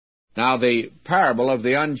Now, the parable of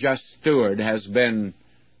the unjust steward has been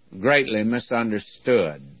greatly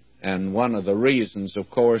misunderstood. And one of the reasons, of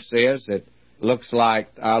course, is it looks like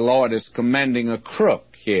our Lord is commending a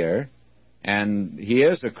crook here. And he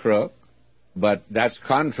is a crook, but that's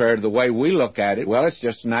contrary to the way we look at it. Well, it's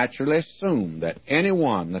just naturally assumed that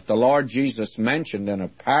anyone that the Lord Jesus mentioned in a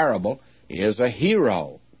parable is a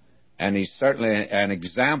hero. And he's certainly an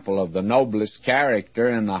example of the noblest character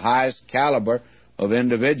and the highest caliber of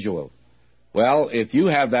individual. Well, if you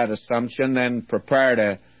have that assumption, then prepare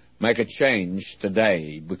to make a change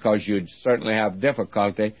today, because you'd certainly have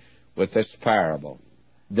difficulty with this parable.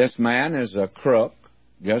 This man is a crook,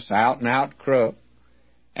 just out-and-out crook,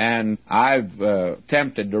 and I've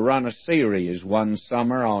attempted to run a series one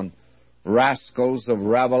summer on rascals of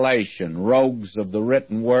revelation, rogues of the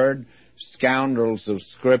written word, scoundrels of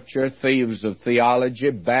Scripture, thieves of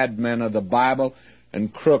theology, bad men of the Bible,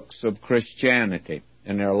 and crooks of Christianity.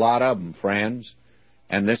 And there are a lot of them, friends,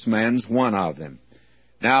 and this man's one of them.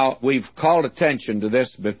 Now, we've called attention to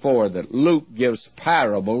this before, that Luke gives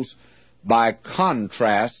parables by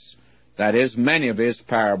contrasts. That is, many of his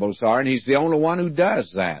parables are, and he's the only one who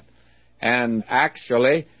does that. And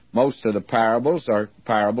actually, most of the parables are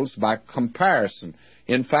parables by comparison.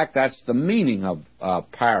 In fact, that's the meaning of a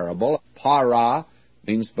parable. Para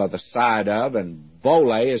means by the side of, and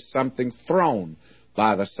vole is something thrown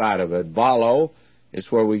by the side of it. Volo is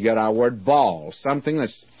where we get our word ball, something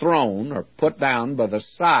that's thrown or put down by the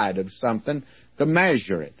side of something to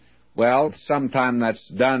measure it. Well, sometimes that's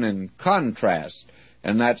done in contrast,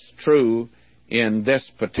 and that's true in this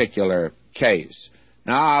particular case.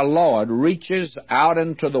 Now, our Lord reaches out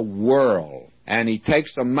into the world, and he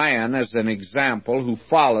takes a man as an example who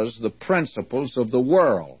follows the principles of the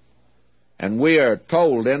world. And we are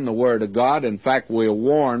told in the Word of God, in fact, we are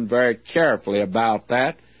warned very carefully about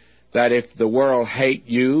that if the world hate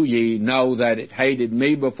you, ye know that it hated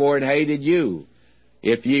me before it hated you.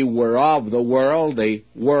 If ye were of the world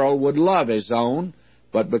would love his own.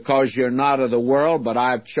 But because you're not of the world, but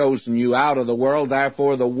I've chosen you out of the world,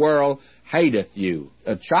 therefore the world hateth you.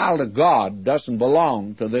 A child of God doesn't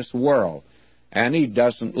belong to this world, and he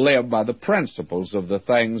doesn't live by the principles of the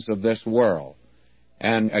things of this world.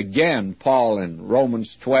 And again, Paul in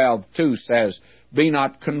Romans 12:2 says, be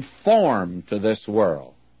not conformed to this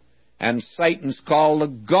world. And Satan's called the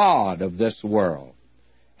god of this world.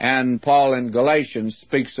 And Paul in Galatians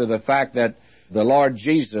speaks of the fact that the Lord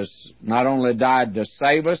Jesus not only died to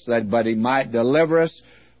save us, but he might deliver us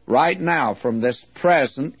right now from this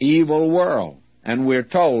present evil world. And we're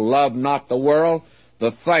told, love not the world,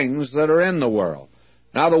 the things that are in the world.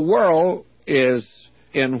 Now, the world is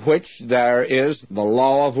in which there is the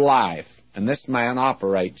law of life, and this man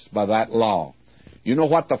operates by that law. You know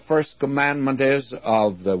what the first commandment is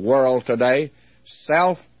of the world today?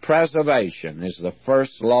 Self-preservation is the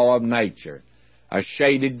first law of nature. A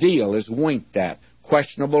shady deal is winked at.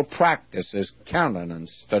 Questionable practice is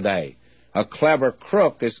countenanced today. A clever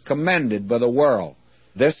crook is commended by the world.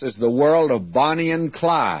 This is the world of Bonnie and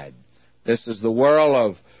Clyde. This is the world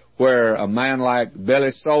of where a man like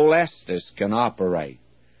Billy Sol Estes can operate.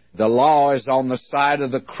 The law is on the side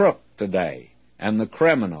of the crook today and the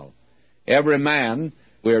criminal. Every man,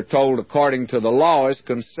 we are told according to the law, is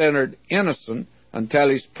considered innocent until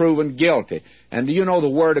he's proven guilty. And do you know the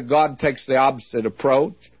Word of God takes the opposite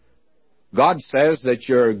approach? God says that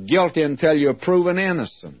you're guilty until you're proven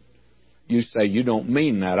innocent. You say, you don't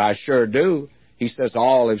mean that. I sure do. He says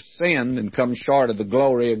all have sinned and come short of the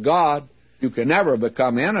glory of God. You can never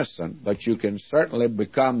become innocent, but you can certainly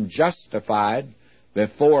become justified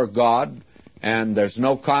before God. And there's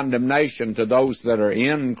no condemnation to those that are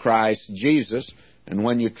in Christ Jesus. And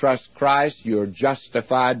when you trust Christ, you're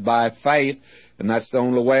justified by faith. And that's the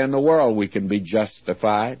only way in the world we can be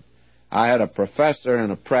justified. I had a professor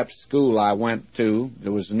in a prep school I went to. It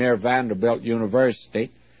was near Vanderbilt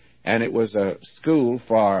University, and it was a school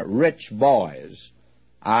for rich boys.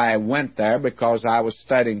 I went there because I was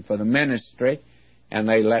studying for the ministry, and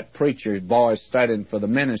they let preachers, boys studying for the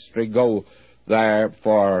ministry, go there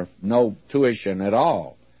for no tuition at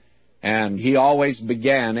all. And he always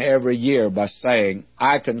began every year by saying,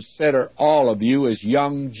 I consider all of you as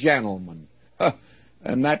young gentlemen.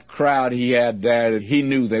 And that crowd he had there, he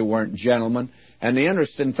knew they weren't gentlemen. And the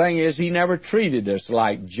interesting thing is he never treated us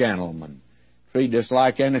like gentlemen. Treated us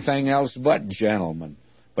like anything else but gentlemen.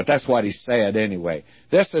 But that's what he said anyway.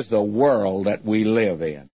 This is the world that we live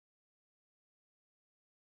in.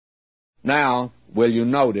 Now, will you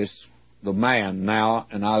notice the man now,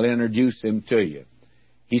 and I'll introduce him to you.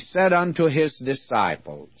 He said unto his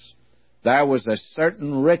disciples, there was a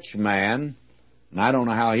certain rich man, and I don't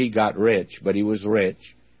know how he got rich, but he was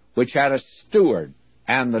rich, which had a steward,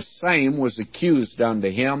 and the same was accused unto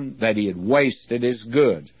him that he had wasted his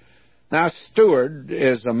goods. Now, steward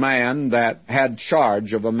is a man that had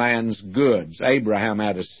charge of a man's goods. Abraham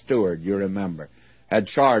had a steward, you remember, had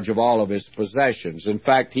charge of all of his possessions. In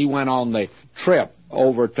fact, he went on the trip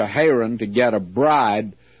over to Haran to get a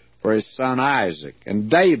bride for his son Isaac. And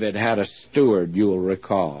David had a steward, you'll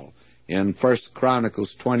recall, in 1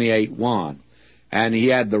 Chronicles 28:1. And he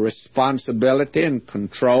had the responsibility and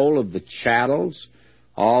control of the chattels,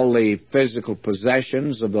 all the physical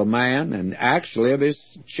possessions of the man, and actually of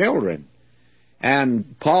his children.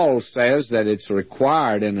 And Paul says that it's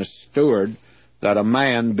required in a steward that a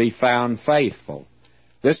man be found faithful.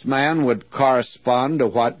 This man would correspond to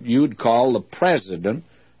what you'd call the president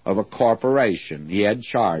of a corporation. He had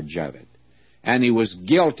charge of it. And he was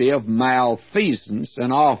guilty of malfeasance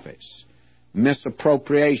in office,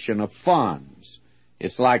 misappropriation of funds.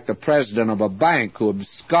 It's like the president of a bank who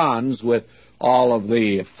absconds with all of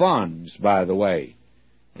the funds, by the way.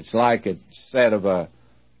 It's like it said of a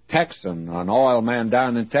Texan, an oil man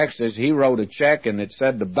down in Texas. He wrote a check and it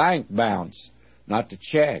said the bank bounced, not the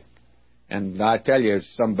check. And I tell you,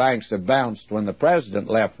 some banks have bounced when the president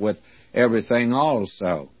left with everything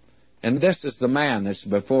also. And this is the man that's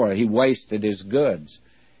before. He wasted his goods.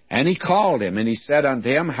 And he called him, and he said unto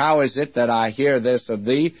him, How is it that I hear this of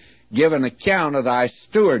thee? Give an account of thy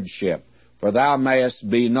stewardship, for thou mayest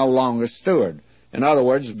be no longer steward. In other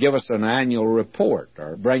words, give us an annual report,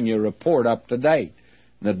 or bring your report up to date.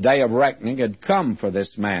 And the day of reckoning had come for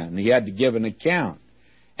this man. He had to give an account.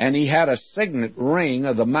 And he had a signet ring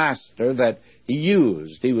of the master that he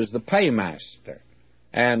used. He was the paymaster.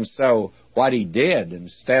 And so what he did,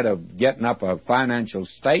 instead of getting up a financial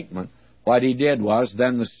statement, what he did was,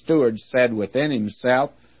 then the steward said within himself,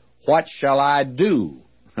 What shall I do?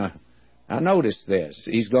 Now notice this.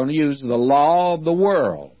 He's going to use the law of the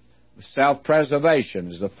world. Self-preservation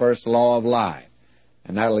is the first law of life,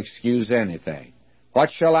 and that'll excuse anything. What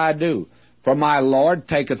shall I do? For my Lord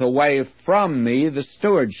taketh away from me the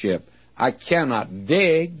stewardship. I cannot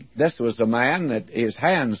dig. This was a man that his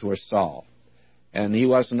hands were soft, and he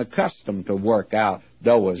wasn't accustomed to work out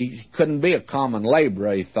doors. He couldn't be a common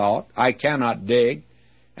laborer, he thought. I cannot dig.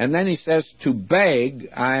 And then he says, To beg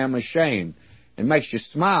I am ashamed. It makes you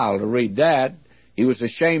smile to read that. He was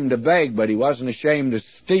ashamed to beg, but he wasn't ashamed to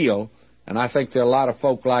steal. And I think there are a lot of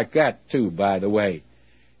folk like that, too, by the way.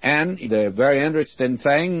 And the very interesting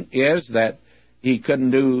thing is that he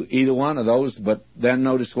couldn't do either one of those, but then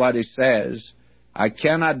notice what he says. I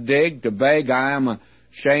cannot dig, to beg I am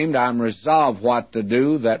ashamed. I'm resolved what to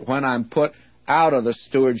do, that when I'm put out of the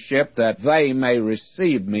stewardship, that they may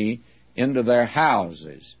receive me into their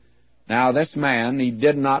houses. Now this man, he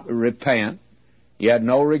did not repent. He had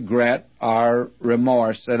no regret or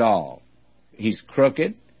remorse at all. He's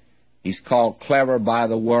crooked. He's called clever by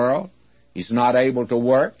the world. He's not able to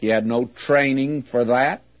work. He had no training for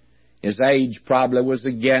that. His age probably was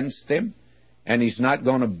against him. And he's not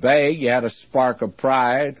going to beg. He had a spark of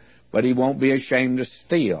pride, but he won't be ashamed to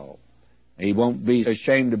steal. He won't be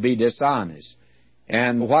ashamed to be dishonest.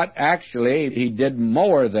 And what actually, he did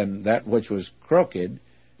more than that which was crooked.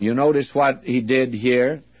 You notice what he did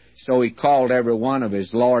here. So he called every one of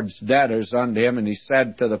his Lord's debtors unto him, and he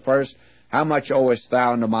said to the first, How much owest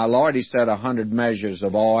thou unto my Lord? He said, 100 measures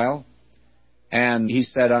of oil. And he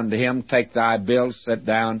said unto him, Take thy bill, sit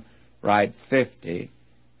down, write 50.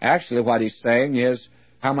 Actually, what he's saying is,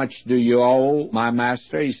 How much do you owe my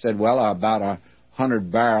master? He said, Well, about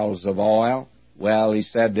 100 barrels of oil. Well, he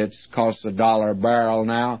said, It's cost $1 a barrel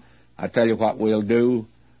now. I tell you what we'll do.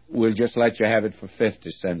 We'll just let you have it for 50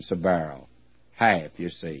 cents a barrel. Half, you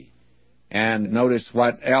see. And notice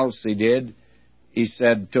what else he did. He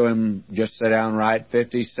said to him, Just sit down, write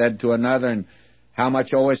 50. He said to another, And how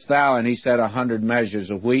much owest thou? And he said, 100 measures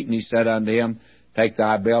of wheat. And he said unto him, Take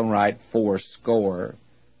thy bill and write 80.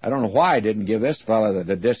 I don't know why he didn't give this fellow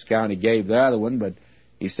the discount he gave the other one, but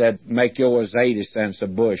he said, Make yours 80 cents a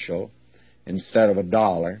bushel instead of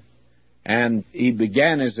 $1. And he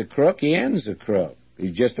began as a crook, he ends a crook.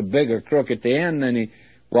 He's just a bigger crook at the end than he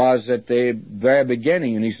was at the very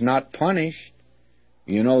beginning, and he's not punished.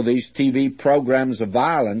 You know, these TV programs of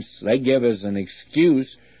violence, they give as an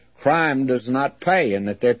excuse crime does not pay, and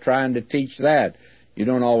that they're trying to teach that. You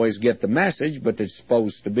don't always get the message, but it's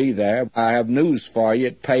supposed to be there. I have news for you.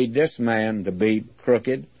 It paid this man to be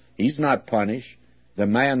crooked. He's not punished. The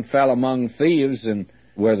man fell among thieves, and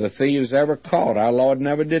were the thieves ever caught? Our Lord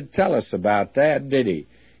never did tell us about that, did he?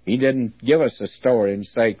 He didn't give us a story and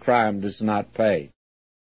say crime does not pay.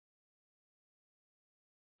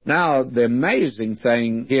 Now, the amazing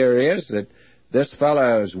thing here is that this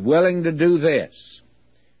fellow is willing to do this.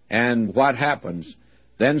 And what happens?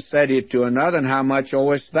 Then said he to another, And how much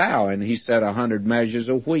owest thou? And he said, 100 measures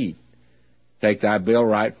of wheat. Take thy bill,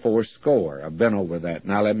 write 80. I've been over that.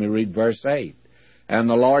 Now let me read verse 8. And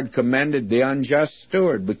the Lord commended the unjust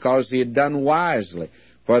steward, because he had done wisely.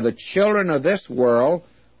 For the children of this world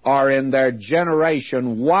are in their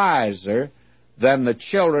generation wiser than the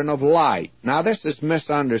children of light. Now this is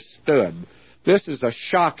misunderstood. This is a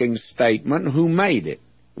shocking statement. Who made it?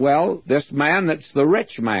 Well, this man that's the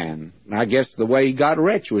rich man. I guess the way he got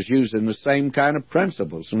rich was using the same kind of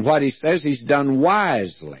principles. And what he says, he's done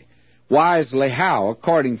wisely. Wisely how?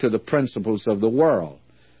 According to the principles of the world.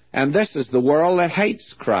 And this is the world that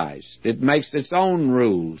hates Christ. It makes its own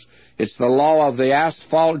rules. It's the law of the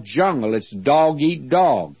asphalt jungle. It's dog eat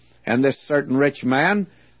dog. And this certain rich man,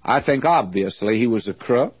 I think obviously he was a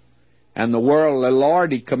crook. And the worldly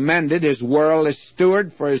lord, he commended his worldly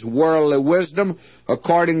steward for his worldly wisdom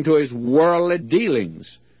according to his worldly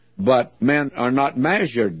dealings. But men are not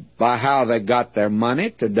measured by how they got their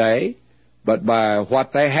money today, but by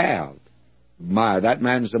what they have. My, that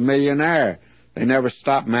man's a millionaire. They never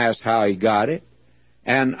stop and ask how he got it.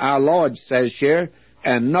 And our Lord says here,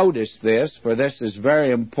 and notice this, for this is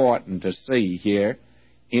very important to see here,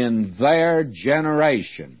 in their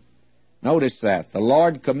generation. Notice that. The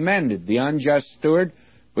Lord commended the unjust steward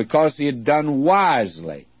because he had done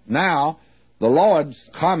wisely. Now, the Lord's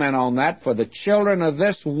comment on that, for the children of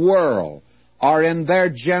this world are in their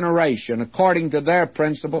generation, according to their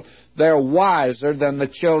principle, they're wiser than the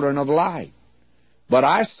children of light. But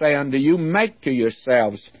I say unto you, make to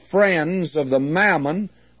yourselves friends of the mammon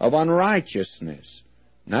of unrighteousness.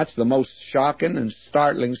 And that's the most shocking and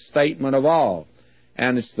startling statement of all.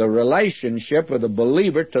 And it's the relationship of the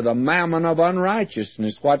believer to the mammon of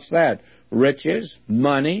unrighteousness. What's that? Riches,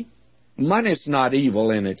 money. Money's not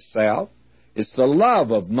evil in itself. It's the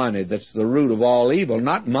love of money that's the root of all evil,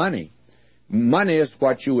 not money. Money is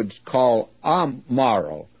what you would call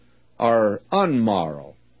amoral or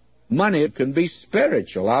unmoral. Money can be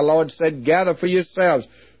spiritual. Our Lord said, gather for yourselves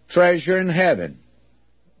treasure in heaven.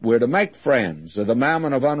 We're to make friends of the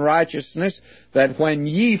mammon of unrighteousness, that when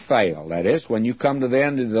ye fail, that is, when you come to the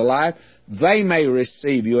end of the life, they may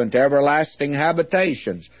receive you into everlasting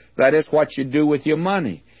habitations. That is what you do with your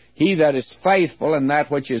money. He that is faithful in that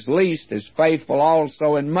which is least is faithful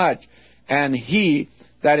also in much, and he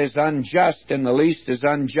that is unjust in the least is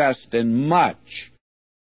unjust in much.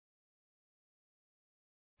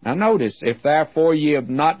 Now notice, if therefore ye have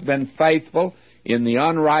not been faithful in the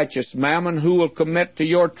unrighteous mammon, who will commit to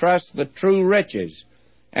your trust the true riches?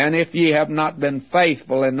 And if ye have not been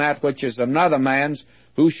faithful in that which is another man's,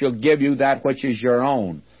 who shall give you that which is your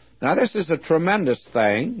own? Now this is a tremendous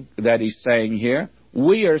thing that he's saying here.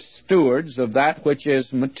 We are stewards of that which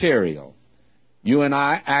is material. You and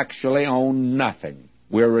I actually own nothing.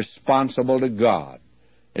 We're responsible to God.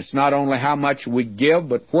 It's not only how much we give,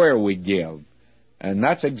 but where we give. And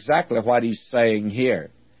that's exactly what he's saying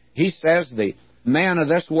here. He says the men of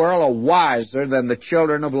this world are wiser than the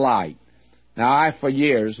children of light. Now, I for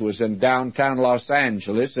years was in downtown Los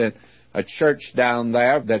Angeles at a church down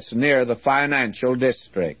there that's near the financial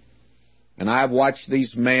district. And I've watched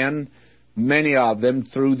these men, many of them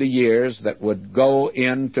through the years, that would go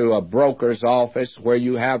into a broker's office where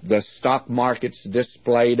you have the stock markets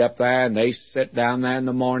displayed up there, and they sit down there in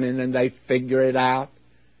the morning and they figure it out.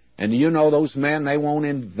 And you know those men, they won't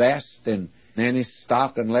invest in any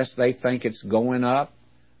stock unless they think it's going up,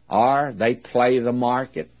 or they play the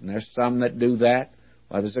market, and there's some that do that.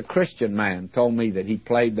 Well, there's a Christian man told me that he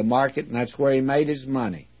played the market, and that's where he made his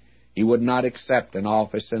money. He would not accept an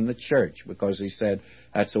office in the church because he said,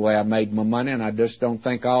 that's the way I made my money, and I just don't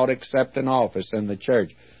think I ought to accept an office in the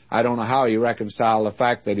church. I don't know how he reconciled the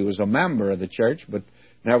fact that he was a member of the church, but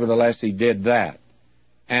nevertheless he did that.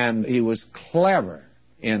 And he was clever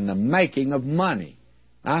in the making of money.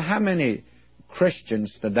 Now, how many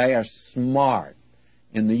Christians today are smart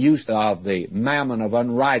in the use of the mammon of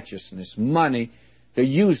unrighteousness, money, to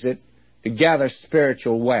use it to gather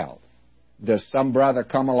spiritual wealth? Does some brother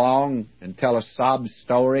come along and tell a sob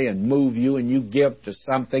story and move you, and you give to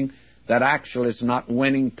something that actually is not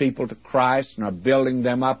winning people to Christ, nor building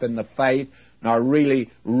them up in the faith, nor really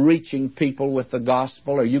reaching people with the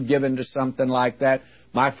gospel? Are you given to something like that?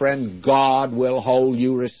 My friend, God will hold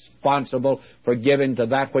you responsible for giving to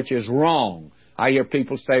that which is wrong. I hear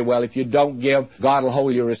people say, well, if you don't give, God will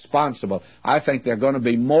hold you responsible. I think there are going to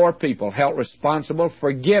be more people held responsible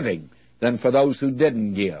for giving than for those who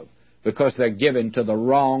didn't give, because they're giving to the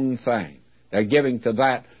wrong thing. They're giving to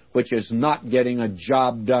that which is not getting a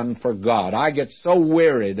job done for God. I get so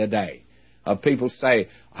weary today of people say,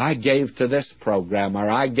 I gave to this program, or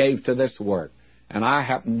I gave to this work. And I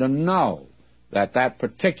happen to know that that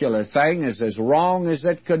particular thing is as wrong as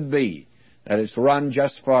it could be, that it's run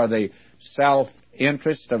just for the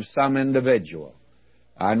self-interest of some individual.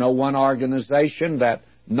 I know one organization that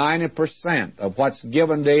 90% of what's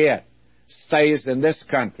given to it stays in this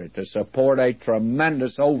country to support a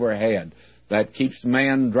tremendous overhead that keeps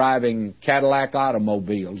men driving Cadillac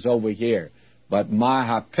automobiles over here. But my,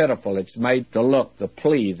 how pitiful it's made to look, the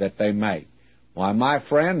plea that they make. Why, my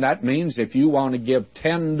friend, that means if you want to give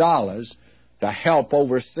 $10 to help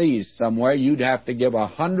overseas somewhere, you'd have to give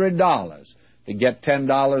 $100 to get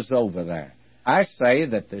 $10 over there. I say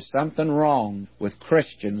that there's something wrong with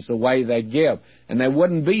Christians, the way they give. And there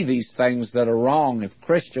wouldn't be these things that are wrong if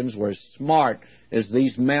Christians were as smart as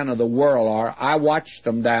these men of the world are. I watched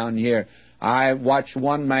them down here. I watched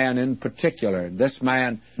one man in particular. This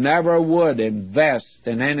man never would invest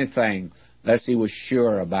in anything unless he was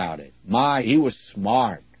sure about it. He was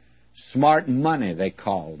smart. Smart money, they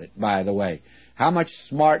called it, by the way. How much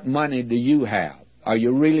smart money do you have? Are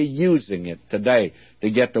you really using it today to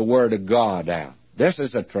get the Word of God out? This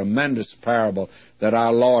is a tremendous parable that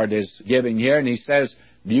our Lord is giving here. And He says,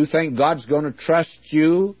 do you think God's going to trust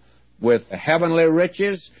you with heavenly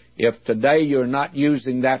riches if today you're not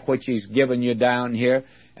using that which He's given you down here?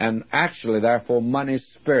 And actually, therefore, money's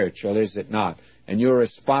spiritual, is it not? And you're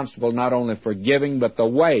responsible not only for giving, but the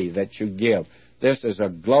way that you give. This is a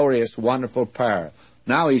glorious, wonderful parable.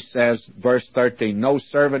 Now he says, verse 13, no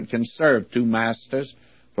servant can serve two masters,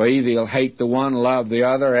 for either he'll hate the one, love the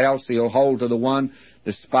other, or else he'll hold to the one,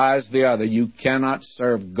 despise the other. You cannot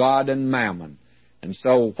serve God and mammon. And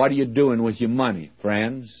so what are you doing with your money,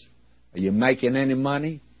 friends? Are you making any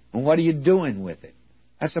money? And what are you doing with it?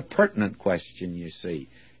 That's a pertinent question, you see.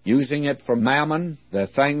 Using it for mammon, the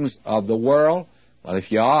things of the world? Well,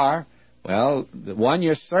 if you are, well, the one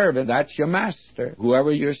you're serving, that's your master,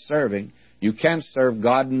 whoever you're serving. You can't serve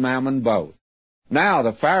God and mammon both. Now,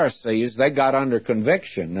 the Pharisees, they got under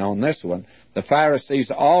conviction on this one. The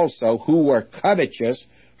Pharisees also, who were covetous,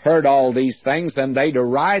 heard all these things, and they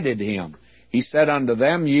derided Him. He said unto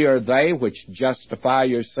them, Ye are they which justify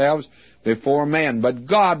yourselves before men, but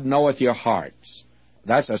God knoweth your hearts.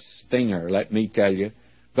 That's a stinger, let me tell you.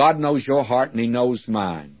 God knows your heart, and He knows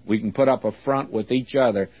mine. We can put up a front with each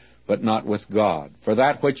other, but not with God. For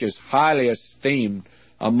that which is highly esteemed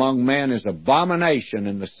among men is abomination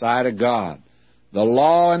in the sight of God. The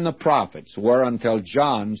law and the prophets were until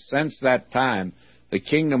John. Since that time the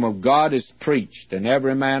kingdom of God is preached, and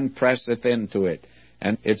every man presseth into it.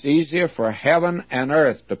 And it's easier for heaven and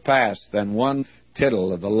earth to pass than one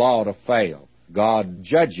tittle of the law to fail. God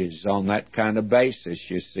judges on that kind of basis,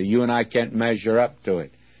 you see. You and I can't measure up to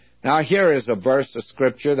it. Now here is a verse of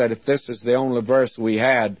Scripture that if this is the only verse we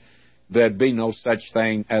had, there'd be no such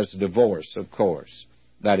thing as divorce, of course.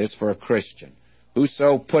 That is for a Christian.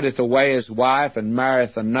 Whoso putteth away his wife and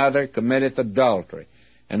marrieth another committeth adultery.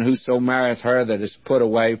 And whoso marrieth her that is put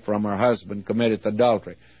away from her husband committeth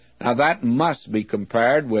adultery. Now that must be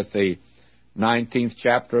compared with the 19th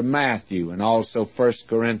chapter of Matthew and also 1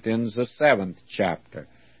 Corinthians, the 7th chapter.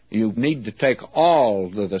 You need to take all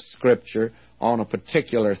of the Scripture on a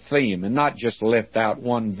particular theme and not just lift out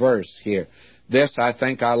one verse here. This, I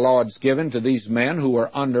think, our Lord's given to these men who were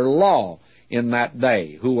under law in that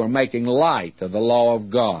day, who were making light of the law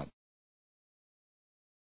of God.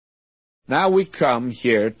 Now we come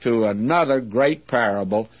here to another great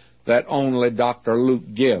parable that only Dr.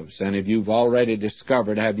 Luke gives. And if you've already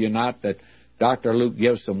discovered, have you not, that Dr. Luke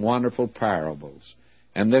gives some wonderful parables.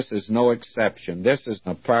 And this is no exception. This is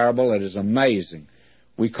a parable that is amazing.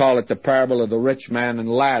 We call it the parable of the rich man and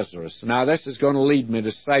Lazarus. Now this is going to lead me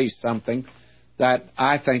to say something that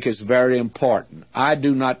I think is very important. I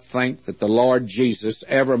do not think that the Lord Jesus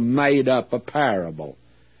ever made up a parable.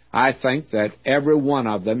 I think that every one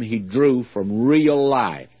of them He drew from real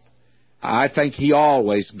life. I think He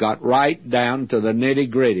always got right down to the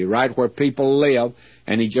nitty-gritty, right where people live,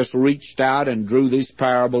 and He just reached out and drew these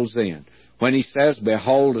parables in. When He says,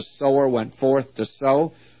 Behold, a sower went forth to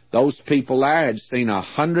sow, those people there had seen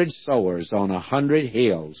 100 sowers on 100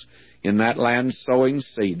 hills in that land sowing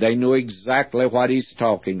seed. They knew exactly what He's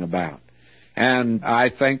talking about. And I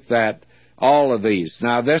think that all of these,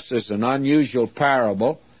 now this is an unusual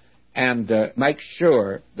parable, and make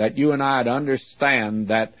sure that you and I understand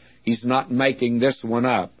that He's not making this one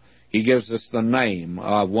up. He gives us the name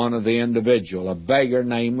of one of the individual, a beggar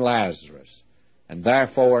named Lazarus. And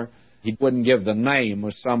therefore, He wouldn't give the name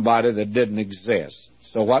of somebody that didn't exist.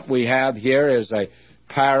 So what we have here is a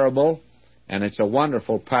parable, and it's a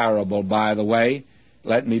wonderful parable, by the way.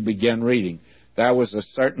 Let me begin reading. There was a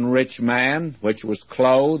certain rich man which was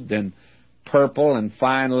clothed in purple and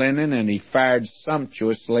fine linen, and he fared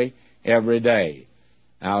sumptuously every day.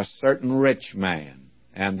 Now, a certain rich man,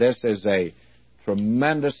 and this is a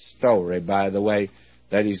tremendous story, by the way,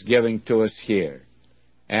 that he's giving to us here.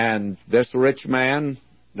 And this rich man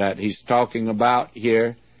that he's talking about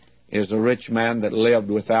here is a rich man that lived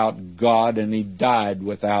without God, and he died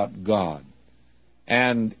without God.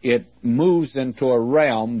 And it moves into a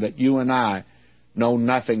realm that you and I know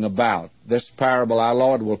nothing about. This parable, our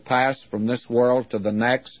Lord will pass from this world to the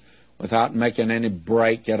next without making any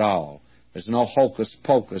break at all. There's no hocus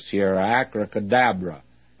pocus here, or abracadabra.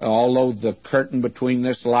 Although the curtain between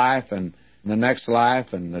this life and the next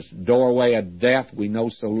life and this doorway of death, we know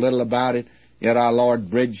so little about it, yet our Lord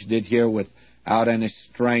bridged it here without any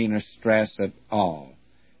strain or stress at all.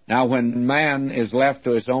 Now, when man is left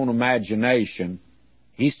to his own imagination,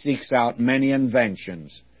 he seeks out many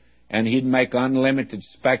inventions, and he'd make unlimited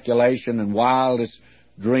speculation and wildest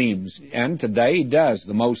dreams. And today he does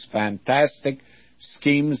the most fantastic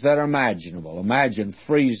schemes that are imaginable. Imagine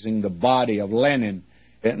freezing the body of Lenin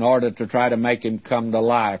in order to try to make him come to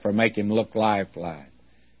life or make him look lifelike.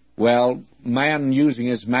 Well, man using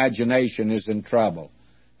his imagination is in trouble.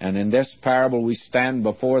 And in this parable we stand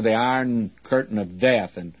before the iron curtain of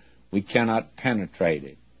death, and we cannot penetrate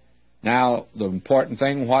it. Now, the important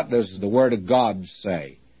thing, what does the Word of God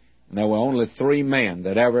say? And there were only 3 men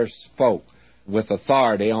that ever spoke with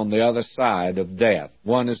authority on the other side of death.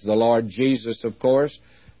 One is the Lord Jesus, of course,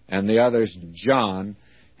 and the other is John,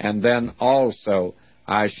 and then also,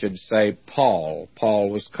 I should say, Paul. Paul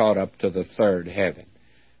was caught up to the 3rd heaven.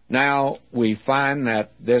 Now, we find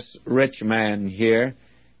that this rich man here,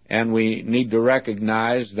 and we need to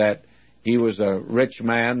recognize that he was a rich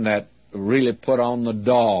man that really put on the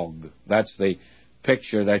dog. That's the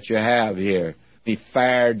picture that you have here. He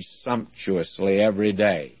fared sumptuously every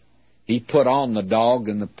day. He put on the dog,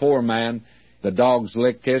 and the poor man, the dogs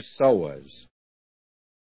licked his sores.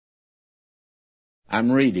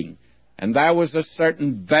 I'm reading. And there was a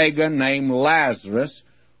certain beggar named Lazarus,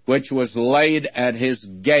 which was laid at his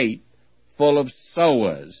gate, full of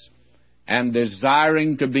sores, and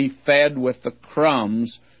desiring to be fed with the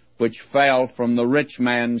crumbs which fell from the rich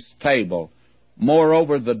man's table.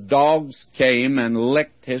 Moreover, the dogs came and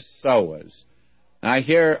licked his sores. Now,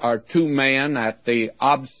 here are 2 men at the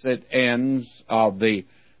opposite ends of the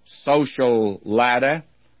social ladder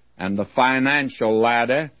and the financial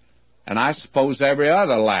ladder, and I suppose every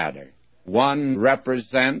other ladder. One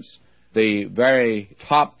represents the very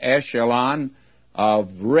top echelon of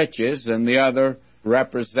riches, and the other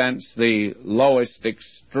represents the lowest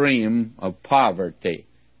extreme of poverty.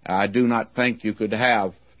 I do not think you could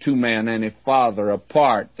have 2 men any farther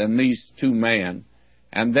apart than these 2 men.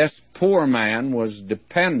 And this poor man was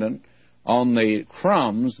dependent on the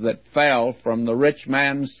crumbs that fell from the rich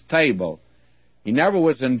man's table. He never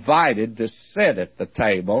was invited to sit at the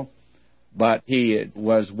table, but he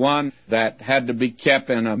was one that had to be kept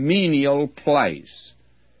in a menial place.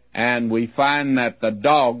 And we find that the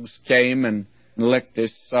dogs came and licked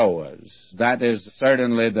his sores. That is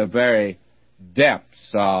certainly the very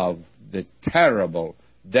depths of the terrible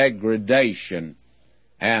degradation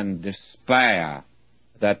and despair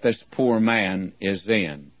that this poor man is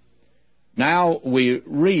in. Now we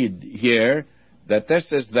read here that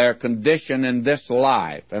this is their condition in this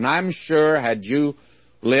life. And I'm sure had you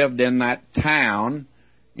lived in that town,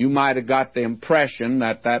 you might have got the impression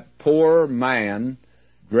that that poor man,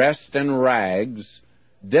 dressed in rags,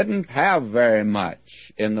 didn't have very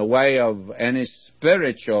much in the way of any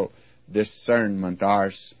spiritual discernment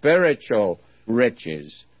or spiritual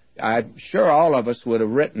riches. I'm sure all of us would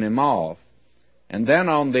have written him off. And then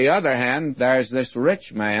on the other hand, there's this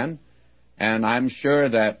rich man, and I'm sure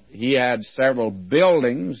that he had several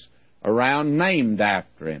buildings around named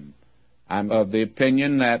after him. I'm of the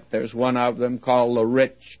opinion that there's one of them called the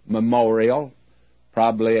Rich Memorial.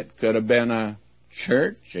 Probably it could have been a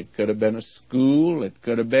church, it could have been a school, it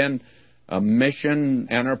could have been a mission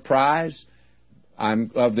enterprise.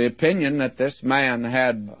 I'm of the opinion that this man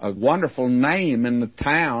had a wonderful name in the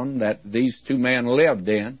town that these 2 men lived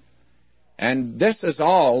in. And this is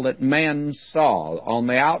all that men saw. On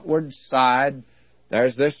the outward side,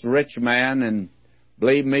 there's this rich man, and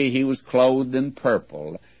believe me, he was clothed in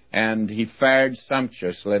purple, and he fared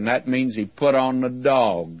sumptuously, and that means he put on the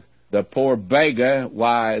dog. The poor beggar,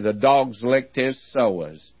 why, the dogs licked his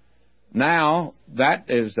sores. Now, that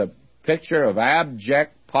is a picture of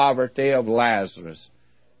abject poverty of Lazarus,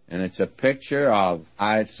 and it's a picture of,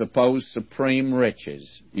 I suppose, supreme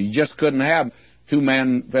riches. You just couldn't have 2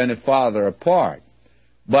 men any farther apart.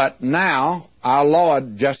 But now, our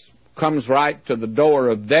Lord just comes right to the door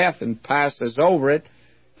of death and passes over it,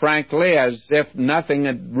 frankly, as if nothing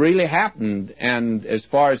had really happened. And as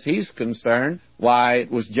far as he's concerned, why,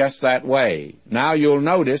 it was just that way. Now you'll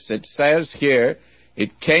notice it says here,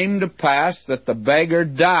 it came to pass that the beggar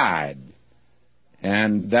died.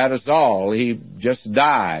 And that is all. He just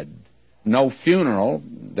died. No funeral.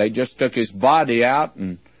 They just took his body out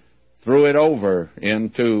and threw it over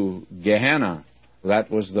into Gehenna. That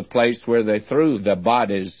was the place where they threw the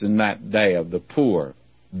bodies in that day of the poor.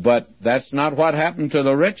 But that's not what happened to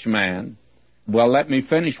the rich man. Well, let me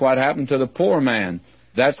finish what happened to the poor man.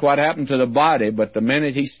 That's what happened to the body, but the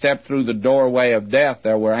minute he stepped through the doorway of death,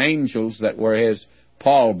 there were angels that were his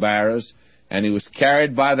pallbearers, and he was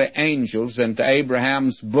carried by the angels into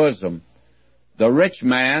Abraham's bosom. The rich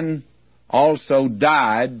man also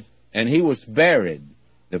died, and he was buried.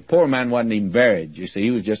 The poor man wasn't even buried, you see.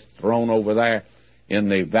 He was just thrown over there in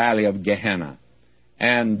the valley of Gehenna.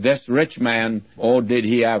 And this rich man, oh, did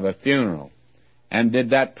he have a funeral. And did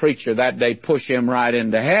that preacher that day push him right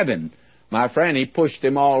into heaven? My friend, he pushed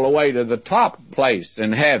him all the way to the top place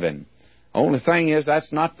in heaven. Only thing is,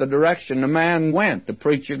 that's not the direction the man went. The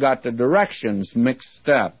preacher got the directions mixed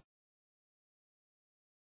up.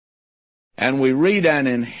 And we read, and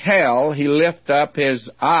in hell he lift up his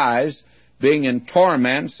eyes, being in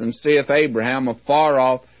torments, and seeth Abraham afar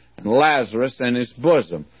off, and Lazarus in his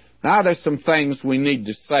bosom. Now there's some things we need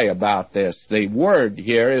to say about this. The word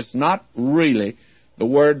here is not really the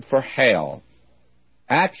word for hell.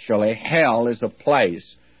 Actually, hell is a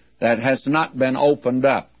place that has not been opened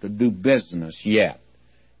up to do business yet.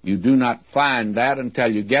 You do not find that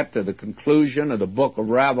until you get to the conclusion of the book of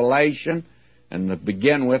Revelation, and to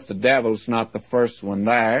begin with, the devil's not the first one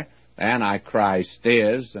there. The Antichrist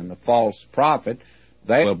is, and the false prophet,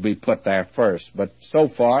 they will be put there first. But so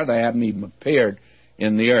far, they haven't even appeared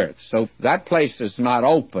in the earth. So that place is not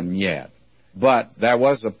open yet. But there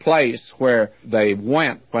was a place where they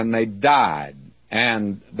went when they died,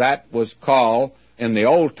 and that was called, in the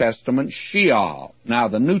Old Testament, Sheol. Now,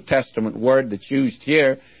 the New Testament word that's used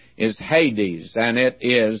here is Hades, and it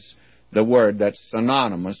is the word that's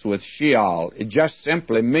synonymous with Sheol. It just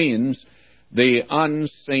simply means the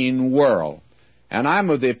unseen world. And I'm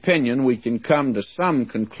of the opinion we can come to some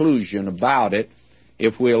conclusion about it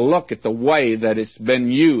if we'll look at the way that it's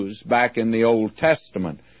been used back in the Old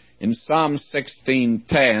Testament. In Psalm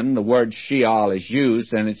 16:10, the word Sheol is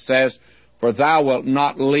used, and it says, "For thou wilt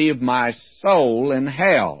not leave my soul in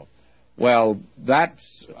hell." Well,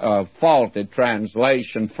 that's a faulted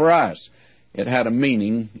translation for us. It had a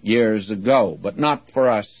meaning years ago, but not for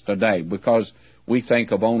us today, because we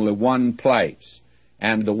think of only one place.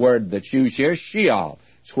 And the word that's used here, Sheol,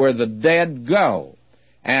 it's where the dead go.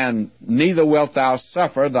 And neither wilt thou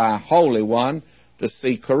suffer thy Holy One to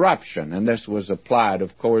see corruption. And this was applied,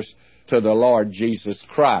 of course, to the Lord Jesus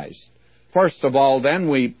Christ. First of all, then,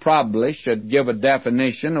 we probably should give a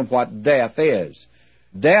definition of what death is.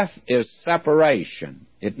 Death is separation.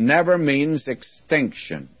 It never means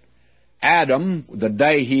extinction. Adam, the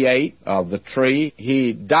day he ate of the tree,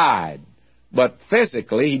 he died. But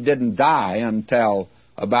physically, he didn't die until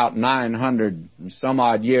about 900 and some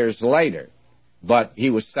odd years later. But he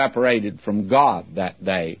was separated from God that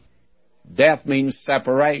day. Death means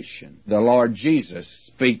separation. The Lord Jesus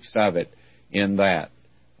speaks of it in that.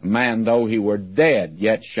 A man, though he were dead,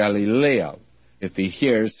 yet shall he live if he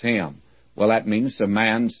hears him. Well, that means a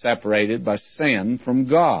man separated by sin from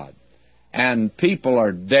God. And people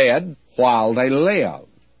are dead while they live.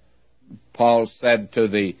 Paul said to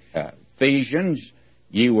the Ephesians,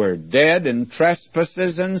 "Ye were dead in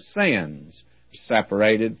trespasses and sins,"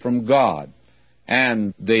 separated from God.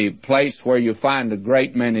 And the place where you find a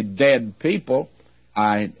great many dead people,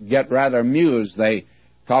 I get rather amused. They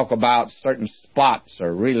talk about certain spots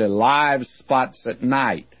or really live spots at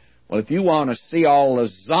night. Well, if you want to see all the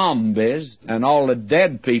zombies and all the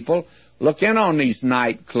dead people, look in on these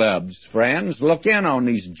nightclubs, friends. Look in on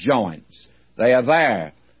these joints. They are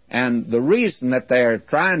there. And the reason that they're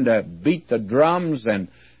trying to beat the drums and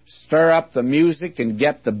stir up the music and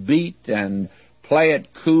get the beat and play it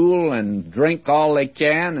cool and drink all they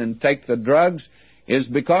can and take the drugs is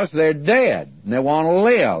because they're dead and they want to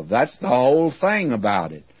live. That's the whole thing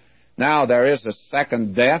about it. Now, there is a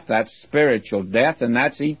second death, that's spiritual death, and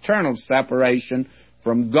that's eternal separation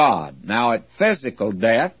from God. Now, at physical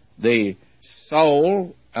death, the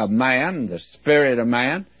soul of man, the spirit of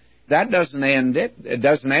man, that doesn't end it. It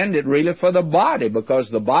doesn't end it really for the body, because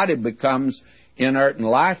the body becomes inert and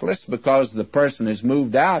lifeless because the person is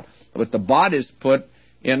moved out, but the body's put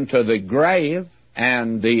into the grave,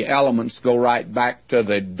 and the elements go right back to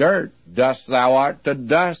the dirt. Dust thou art, to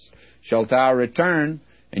dust shalt thou return.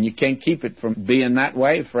 And you can't keep it from being that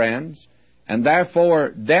way, friends. And therefore,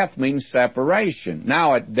 death means separation.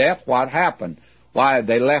 Now, at death, what happened? Why,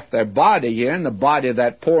 they left their body here, and the body of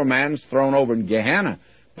that poor man's thrown over in Gehenna.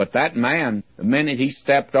 But that man, the minute he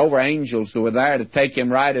stepped over, angels who were there to take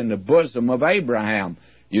him right in the bosom of Abraham,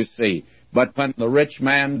 you see. But when the rich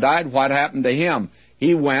man died, what happened to him?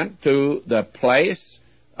 He went to the place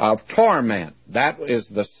of torment. That is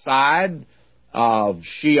the side of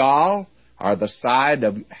Sheol, or the side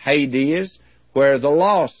of Hades, where the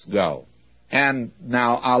lost go. And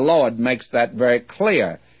now our Lord makes that very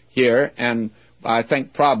clear here, and I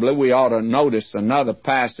think probably we ought to notice another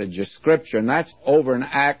passage of Scripture, and that's over in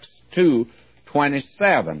Acts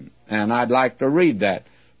 2:27. And I'd like to read that.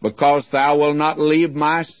 Because thou wilt not leave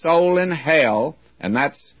my soul in hell, and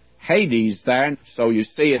that's Hades there. So you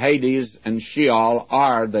see, Hades and Sheol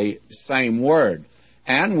are the same word.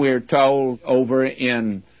 And we're told over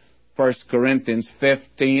in 1 Corinthians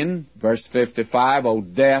 15, verse 55, O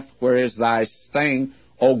death, where is thy sting?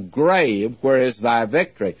 O grave, where is thy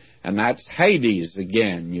victory? And that's Hades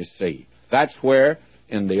again, you see. That's where,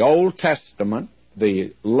 in the Old Testament,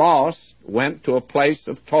 the lost went to a place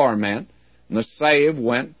of torment, and the saved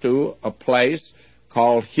went to a place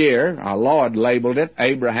called here, our Lord labeled it,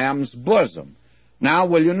 Abraham's bosom. Now,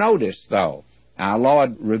 will you notice, though, our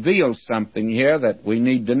Lord reveals something here that we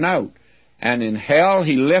need to note. And in hell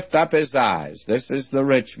he lift up his eyes. This is the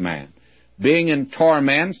rich man. Being in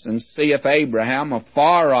torments, and seeth Abraham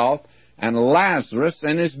afar off, and Lazarus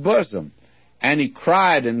in his bosom. And he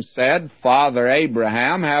cried and said, Father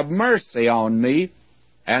Abraham, have mercy on me,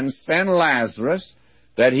 and send Lazarus,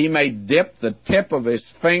 that he may dip the tip of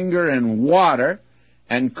his finger in water,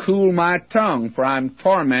 and cool my tongue, for I am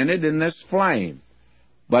tormented in this flame.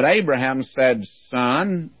 But Abraham said,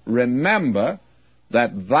 Son, remember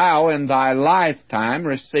that thou in thy lifetime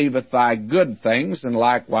receiveth thy good things, and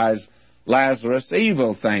likewise Lazarus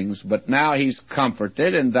evil things. But now he's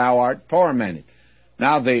comforted, and thou art tormented.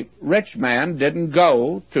 Now the rich man didn't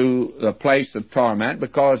go to the place of torment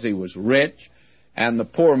because he was rich, and the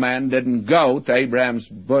poor man didn't go to Abraham's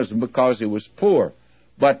bosom because he was poor.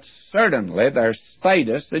 But certainly their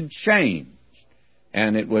status had changed.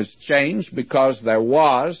 And it was changed because there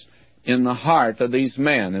was in the heart of these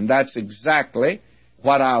men. And that's exactly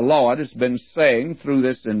what our Lord has been saying through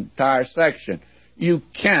this entire section. You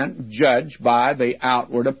can't judge by the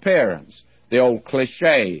outward appearance. The old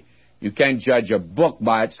cliche, you can't judge a book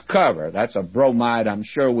by its cover. That's a bromide I'm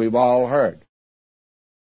sure we've all heard.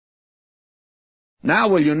 Now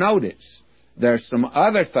will you notice, there's some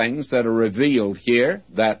other things that are revealed here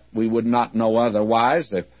that we would not know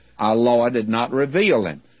otherwise if our Lord had not revealed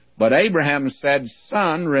them. But Abraham said,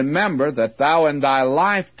 Son, remember that thou in thy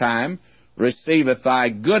lifetime receiveth thy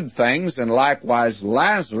good things, and likewise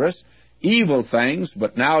Lazarus evil things,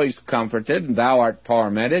 but now he's comforted, and thou art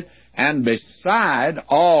tormented. And beside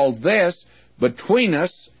all this, between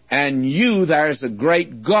us and you, there is a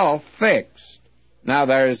great gulf fixed. Now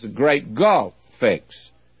there is a great gulf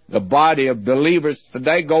fixed. The body of believers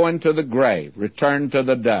today go into the grave, return to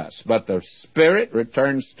the dust. But the spirit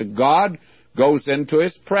returns to God, goes into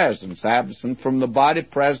His presence, absent from the body,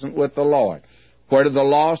 present with the Lord. Where do the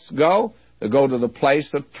lost go? They go to the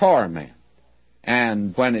place of torment.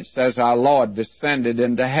 And when it says our Lord descended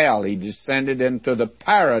into hell, He descended into the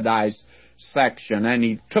paradise section, and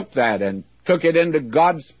He took that and took it into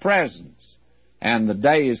God's presence. And the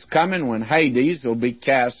day is coming when Hades will be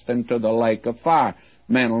cast into the lake of fire.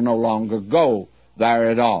 Men will no longer go there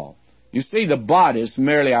at all. You see, the body is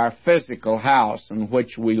merely our physical house in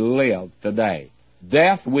which we live today.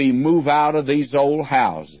 Death, we move out of these old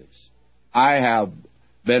houses. I have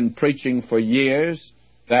been preaching for years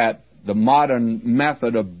that the modern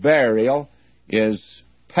method of burial is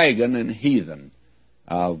pagan and heathen,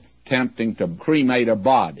 of attempting to cremate a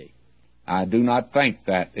body. I do not think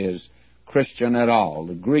that is Christian at all.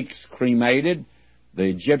 The Greeks cremated, the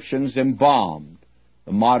Egyptians embalmed.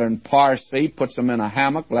 The modern Parsi puts them in a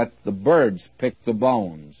hammock, lets the birds pick the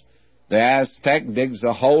bones. The Aztec digs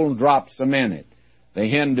a hole and drops them in it. The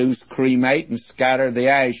Hindus cremate and scatter the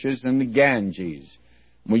ashes in the Ganges.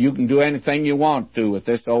 Well, you can do anything you want to with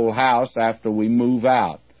this old house after we move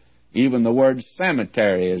out. Even the word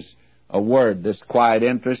cemetery is a word that's quite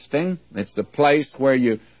interesting. It's the place where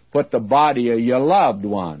you put the body of your loved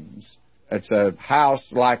ones. It's a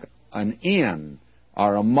house like an inn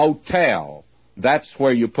or a motel. That's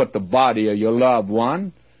where you put the body of your loved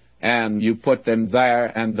one, and you put them there,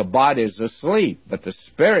 and the body's asleep, but the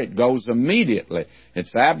spirit goes immediately.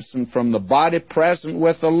 It's absent from the body, present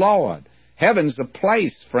with the Lord. Heaven's a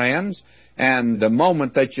place, friends, and the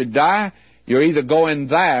moment that you die, you're either going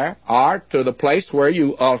there or to the place where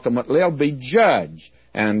you ultimately will be judged.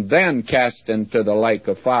 and then cast into the lake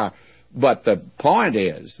of fire. But the point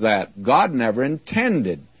is that God never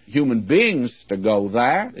intended human beings to go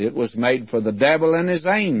there. It was made for the devil and his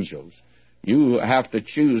angels. You have to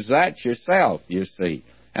choose that yourself, you see.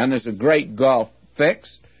 And there's a great gulf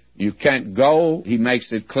fixed. You can't go, he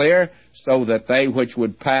makes it clear, so that they which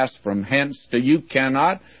would pass from hence to you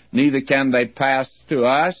cannot, neither can they pass to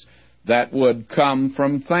us that would come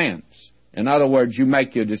from thence. In other words, you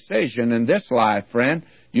make your decision in this life, friend.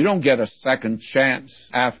 You don't get a second chance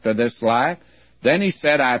after this life. Then he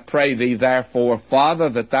said, I pray thee therefore, Father,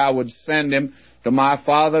 that thou would send him to my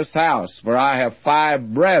father's house, for I have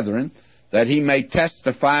 5 brethren, that he may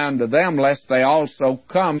testify unto them, lest they also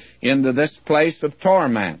come into this place of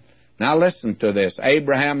torment. Now listen to this.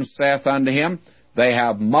 Abraham saith unto him, They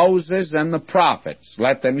have Moses and the prophets.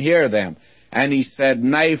 Let them hear them. And he said,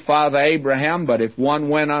 Nay, Father Abraham, but if one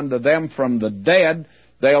went unto them from the dead,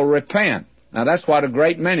 they'll repent. Now that's what a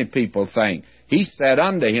great many people think. He said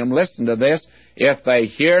unto him, listen to this, If they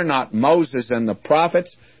hear not Moses and the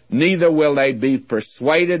prophets, neither will they be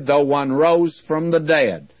persuaded, though one rose from the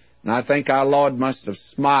dead. And I think our Lord must have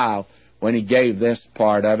smiled when he gave this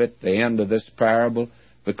part of it, the end of this parable,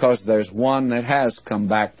 because there's one that has come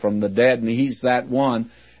back from the dead, and he's that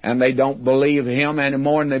one, and they don't believe him any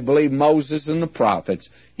more than they believe Moses and the prophets.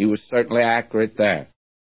 He was certainly accurate there.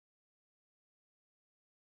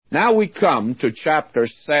 Now we come to chapter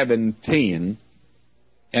 17,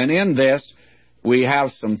 and in this we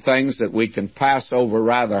have some things that we can pass over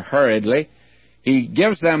rather hurriedly. He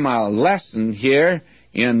gives them a lesson here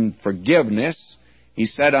in forgiveness. He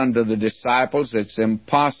said unto the disciples, It's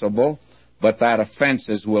impossible, but that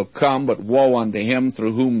offenses will come, but woe unto him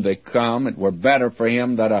through whom they come. It were better for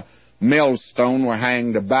him that a millstone were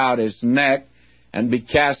hanged about his neck, and be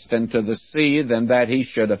cast into the sea, than that he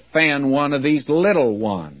should offend one of these little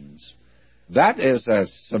ones. That is a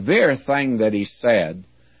severe thing that he said.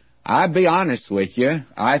 I'll be honest with you,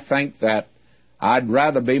 I think that I'd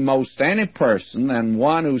rather be most any person than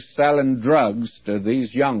one who's selling drugs to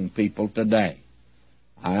these young people today.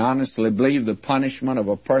 I honestly believe the punishment of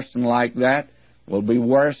a person like that will be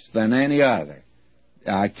worse than any other.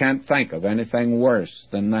 I can't think of anything worse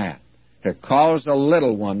than that. To cause a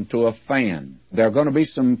little one to offend. There are going to be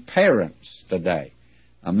some parents today.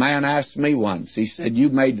 A man asked me once, he said, You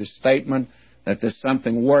made the statement that there's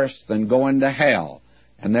something worse than going to hell.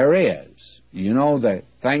 And there is. You know, the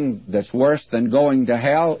thing that's worse than going to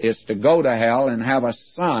hell is to go to hell and have a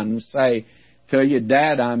son say to you,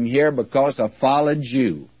 Dad, I'm here because I followed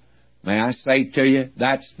you. May I say to you,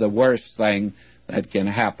 that's the worst thing that can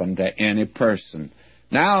happen to any person.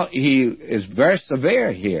 Now, he is very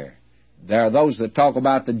severe here. There are those that talk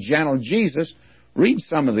about the gentle Jesus. Read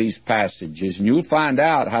some of these passages, and you'll find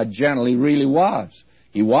out how gentle he really was.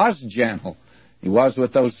 He was gentle. He was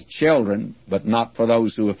with those children, but not for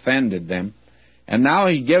those who offended them. And now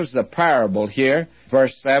he gives the parable here,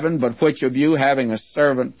 verse 7, But which of you, having a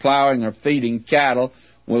servant plowing or feeding cattle,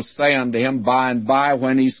 will say unto him by and by,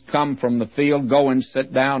 when he's come from the field, Go and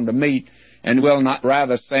sit down to meat, and will not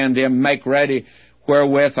rather say unto him, Make ready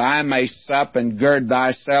wherewith I may sup, and gird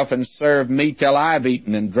thyself, and serve me till I have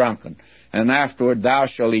eaten and drunken, and afterward thou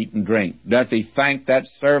shalt eat and drink. Doth he thank that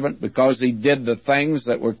servant because he did the things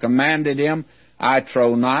that were commanded him? I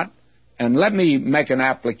trow not. And let me make an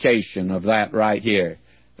application of that right here.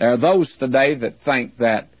 There are those today that think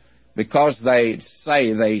that because they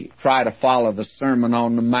say they try to follow the Sermon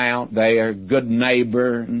on the Mount, they are a good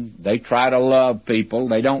neighbor, and they try to love people.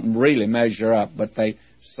 They don't really measure up, but they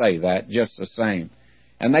say that just the same.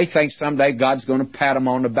 And they think someday God's going to pat them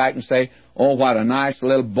on the back and say, Oh, what a nice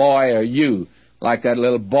little boy are you, like that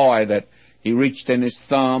little boy that he reached in his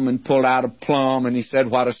thumb and pulled out a plum, and he said,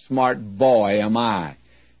 What a smart boy am I.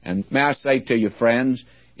 And may I say to you, friends,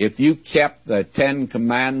 if you kept the 10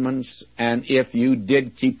 Commandments, and if you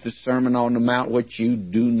did keep the Sermon on the Mount, which you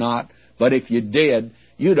do not, but if you did,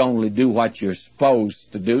 you'd only do what you're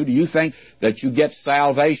supposed to do. Do you think that you get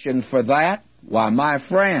salvation for that? Why, my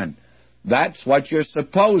friend, that's what you're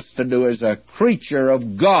supposed to do as a creature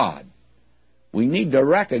of God. We need to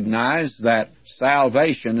recognize that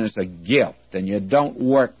salvation is a gift, and you don't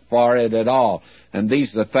work for it at all. And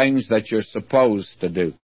these are the things that you're supposed to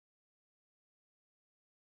do.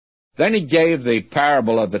 Then he gave the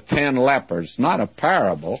parable of the 10 lepers. Not a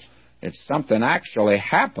parable. It's something actually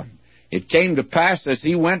happened. It came to pass as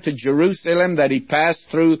he went to Jerusalem that he passed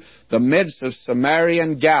through the midst of Samaria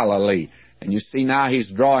and Galilee. And you see now he's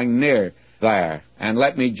drawing near there. And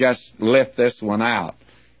let me just lift this one out.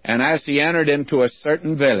 And as he entered into a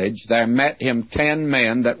certain village, there met him 10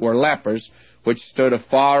 men that were lepers, which stood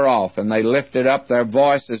afar off. And they lifted up their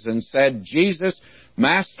voices and said, Jesus,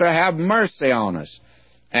 Master, have mercy on us.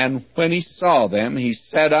 And when he saw them, he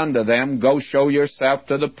said unto them, Go show yourself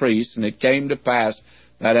to the priest. And it came to pass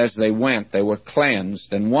that as they went, they were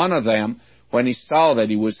cleansed. And one of them, when he saw that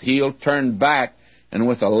he was healed, turned back, and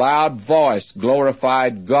with a loud voice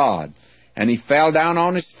glorified God. And he fell down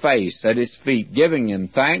on his face at his feet, giving him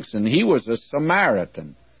thanks, and he was a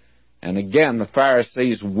Samaritan. And again the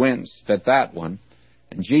Pharisees winced at that one.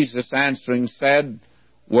 And Jesus answering said,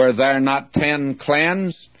 Were there not 10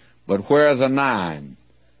 cleansed? But where are the 9?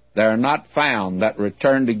 They are not found that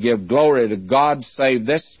returned to give glory to God, save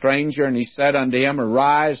this stranger. And he said unto him,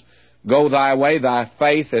 Arise, go thy way, thy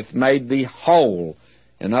faith hath made thee whole.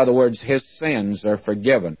 In other words, his sins are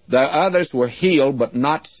forgiven. The others were healed, but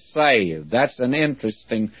not saved. That's an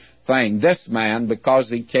interesting thing. This man, because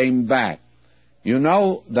he came back. You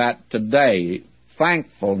know that today,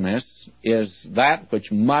 thankfulness is that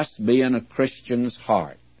which must be in a Christian's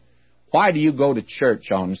heart. Why do you go to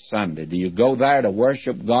church on Sunday? Do you go there to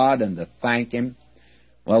worship God and to thank Him?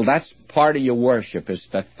 Well, that's part of your worship, is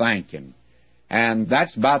to thank Him. And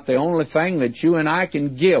that's about the only thing that you and I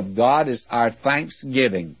can give God, is our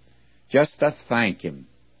thanksgiving, just to thank Him.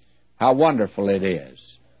 How wonderful it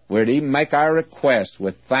is. We're to even make our requests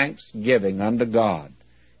with thanksgiving unto God.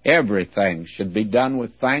 Everything should be done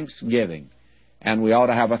with thanksgiving, and we ought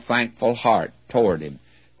to have a thankful heart toward Him.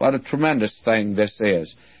 What a tremendous thing this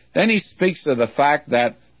is. Then he speaks of the fact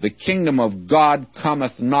that the kingdom of God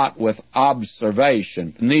cometh not with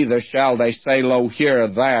observation, neither shall they say, Lo, here or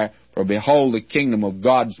there, for behold, the kingdom of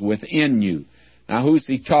God's within you. Now, who's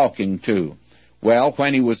he talking to? Well,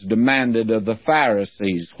 when he was demanded of the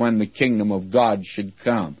Pharisees when the kingdom of God should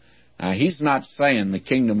come. Now, he's not saying the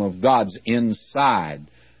kingdom of God's inside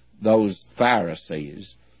those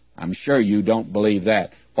Pharisees. I'm sure you don't believe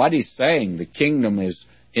that. What he's saying, the kingdom is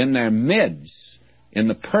in their midst, in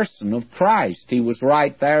the person of Christ. He was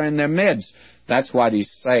right there in their midst. That's what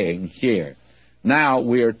he's saying here. Now,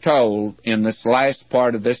 we are told in this last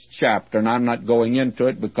part of this chapter, and I'm not going into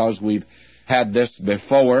it because we've had this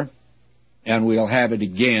before, and we'll have it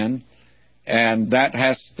again, and that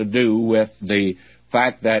has to do with the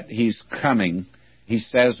fact that he's coming. He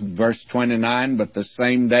says, verse 29, But the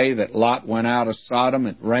same day that Lot went out of Sodom,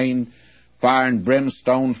 it rained fire and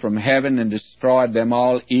brimstone from heaven and destroyed them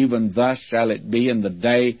all. Even thus shall it be in the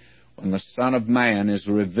day when the Son of Man is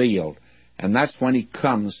revealed. And that's when he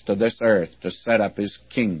comes to this earth to set up his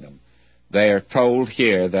kingdom. They are told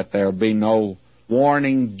here that there will be no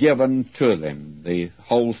warning given to them. The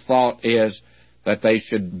whole thought is that they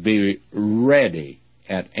should be ready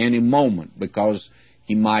at any moment because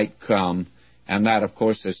he might come. And that, of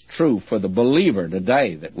course, is true for the believer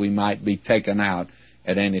today, that we might be taken out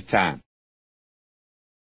at any time.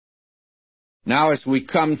 Now, as we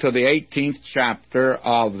come to the 18th chapter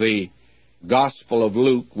of the Gospel of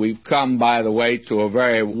Luke, we've come, by the way, to a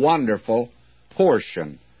very wonderful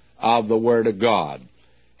portion of the Word of God.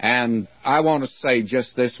 And I want to say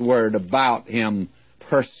just this word about him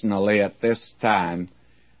personally at this time,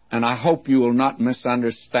 and I hope you will not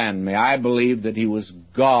misunderstand me. I believe that he was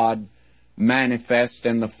God manifest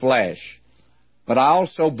in the flesh. But I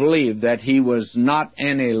also believe that he was not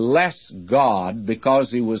any less God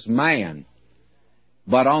because he was man.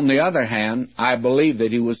 But on the other hand, I believe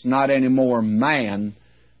that he was not any more man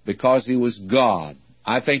because he was God.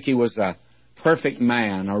 I think he was a perfect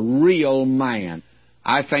man, a real man.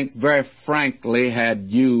 I think, very frankly, had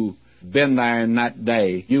you been there in that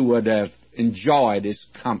day, you would have enjoyed his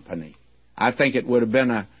company. I think it would have been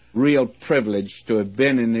a real privilege to have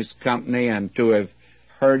been in his company and to have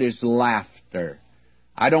heard his laughter.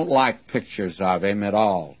 I don't like pictures of him at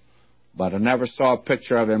all, but I never saw a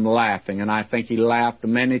picture of him laughing, and I think he laughed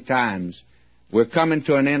many times. We're coming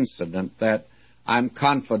to an incident that I'm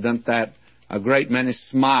confident that a great many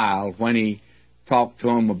smiled when he talked to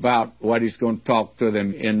them about what he's going to talk to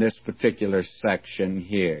them in this particular section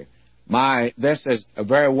here. This is a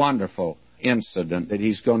very wonderful incident that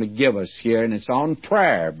he's going to give us here, and it's on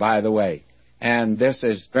prayer, by the way. And this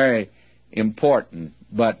is very important,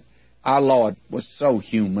 but our Lord was so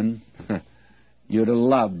human. You'd have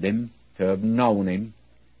loved him, to have known him.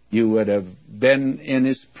 You would have been in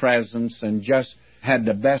his presence and just had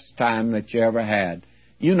the best time that you ever had.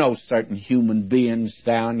 You know certain human beings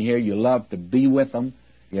down here. You love to be with them.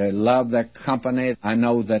 You love their company. I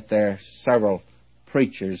know that there are several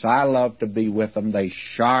preachers. I love to be with them. They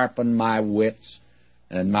sharpen my wits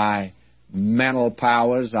and my mental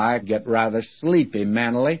powers. I get rather sleepy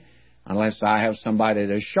mentally unless I have somebody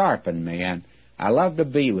to sharpen me. And I love to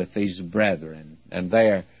be with these brethren, and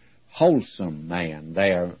they're wholesome men.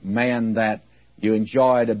 They're men that you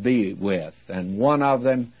enjoy to be with. And one of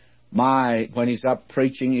them, when he's up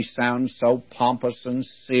preaching, he sounds so pompous and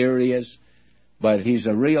serious, but he's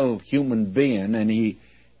a real human being, and he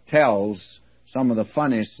tells some of the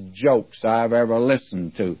funniest jokes I've ever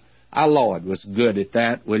listened to. Our Lord was good at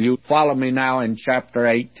that. Will you follow me now in chapter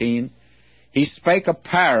 18? He spake a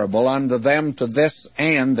parable unto them to this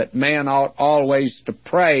end, that men ought always to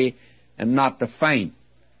pray and not to faint.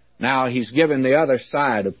 Now, he's given the other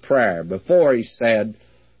side of prayer. Before he said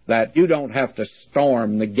that you don't have to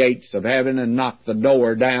storm the gates of heaven and knock the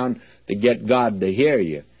door down to get God to hear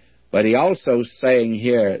you. But he also saying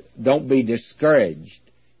here, don't be discouraged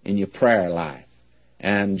in your prayer life,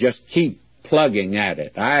 and just keep plugging at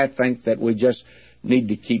it. I think that we just need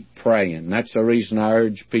to keep praying. That's the reason I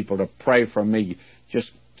urge people to pray for me.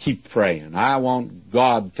 Just keep praying. I want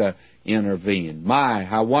God to intervene. My,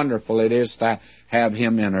 how wonderful it is to have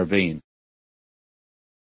Him intervene.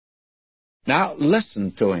 Now,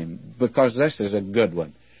 listen to him, because this is a good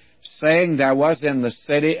one. Saying, there was in the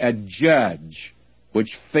city a judge,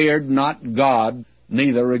 which feared not God,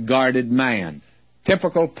 neither regarded man.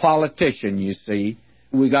 Typical politician, you see.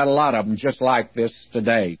 We got a lot of them just like this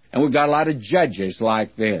today. And we've got a lot of judges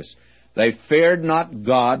like this. They feared not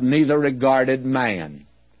God, neither regarded man.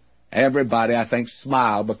 Everybody, I think,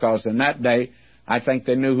 smiled, because in that day, I think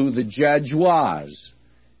they knew who the judge was.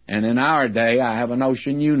 And in our day, I have a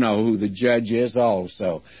notion you know who the judge is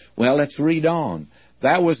also. Well, let's read on.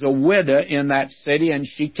 There was a widow in that city, and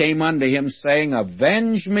she came unto him, saying,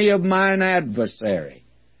 avenge me of mine adversary.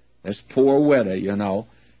 This poor widow, you know.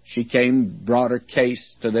 She came, brought her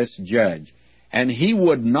case to this judge. And he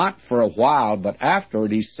would not for a while, but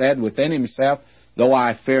afterward he said within himself, though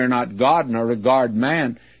I fear not God, nor regard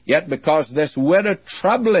man, yet because this widow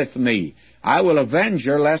troubleth me, I will avenge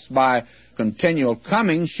her, lest by continual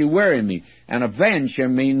coming she weary me. And avenge her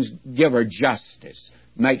means give her justice.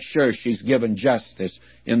 Make sure she's given justice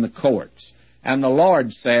in the courts. And the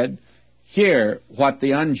Lord said, hear what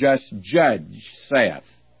the unjust judge saith.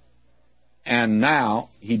 And now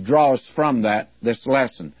he draws from that this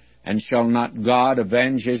lesson. And shall not God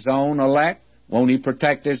avenge his own elect? Won't he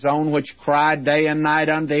protect his own which cry day and night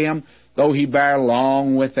unto him, though he bear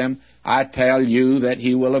long with them? I tell you that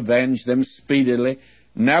he will avenge them speedily.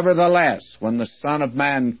 Nevertheless, when the Son of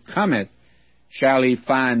Man cometh, shall he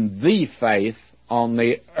find the faith on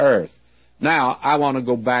the earth? Now, I want to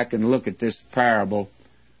go back and look at this parable,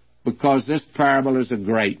 because this parable is a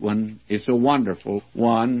great one. It's a wonderful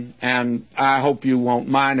one, and I hope you won't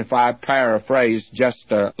mind if I paraphrase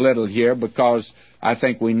just a little here, because I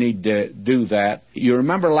think we need to do that. You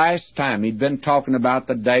remember last time he'd been talking about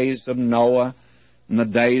the days of Noah and the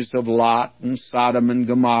days of Lot and Sodom and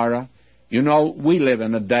Gomorrah. You know, we live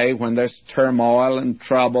in a day when there's turmoil and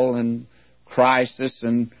trouble and crisis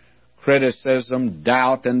and criticism,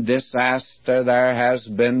 doubt and disaster. There has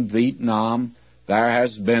been Vietnam. There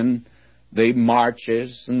has been the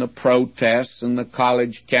marches and the protests and the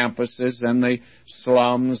college campuses and the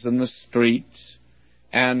slums and the streets.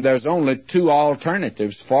 And there's only two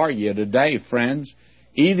alternatives for you today, friends.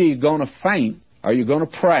 Either you're going to faint or you're going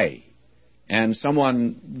to pray. And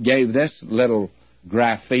someone gave this little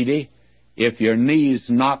graffiti, if your knees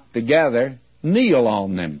knock together, kneel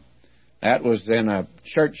on them. That was in a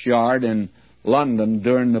churchyard in London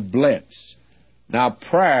during the Blitz. Now,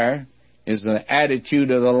 prayer is the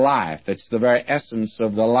attitude of the life. It's the very essence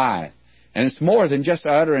of the life. And it's more than just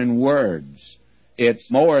uttering words.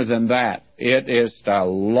 It's more than that. It is to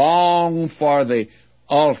long for the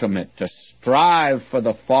ultimate, to strive for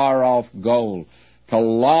the far-off goal, to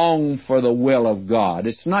long for the will of God.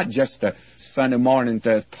 It's not just a Sunday morning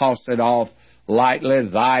to toss it off lightly,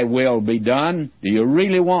 thy will be done. Do you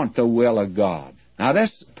really want the will of God? Now,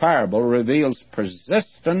 this parable reveals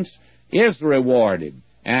persistence is rewarded.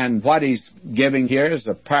 And what he's giving here is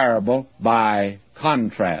a parable by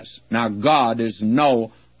contrast. Now, God is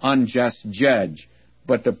no unjust judge,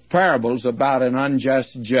 but the parable's about an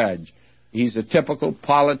unjust judge. He's a typical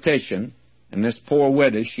politician, and this poor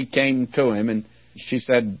widow, she came to him, and she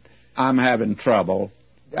said, I'm having trouble.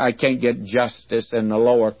 I can't get justice in the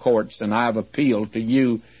lower courts, and I've appealed to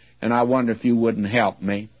you, and I wonder if you wouldn't help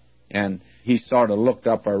me. And he sort of looked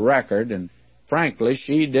up her record, and frankly,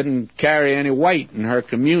 she didn't carry any weight in her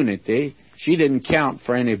community. She didn't count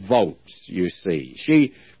for any votes, you see.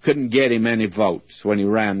 She couldn't get him any votes when he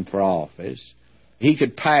ran for office. He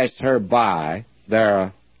could pass her by. There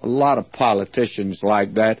are a lot of politicians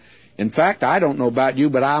like that. In fact, I don't know about you,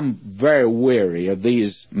 but I'm very weary of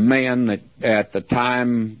these men that at the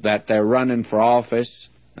time that they're running for office,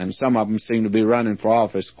 and some of them seem to be running for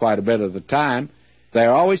office quite a bit of the time, they're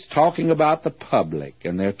always talking about the public,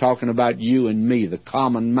 and they're talking about you and me, the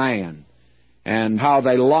common man, and how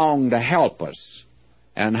they long to help us,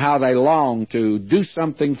 and how they long to do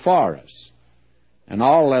something for us. And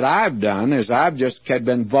all that I've done is I've just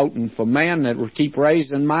been voting for men that will keep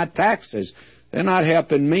raising my taxes. They're not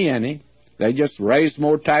helping me any. They just raise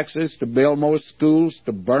more taxes to build more schools,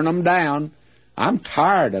 to burn them down. I'm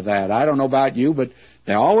tired of that. I don't know about you, but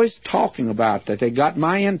they're always talking about that. They got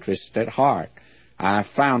my interest at heart. I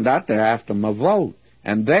found out they're after my vote.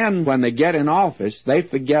 And then when they get in office, they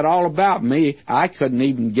forget all about me. I couldn't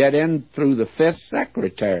even get in through the 5th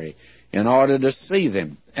secretary in order to see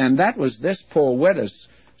them. And that was this poor widow's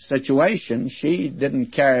situation. She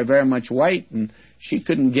didn't carry very much weight, and she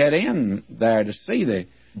couldn't get in there to see the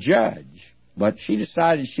judge. But she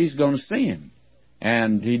decided she's going to see him.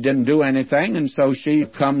 And he didn't do anything, and so she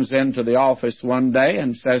comes into the office one day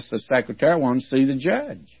and says to the secretary, I want to see the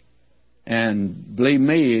judge. And believe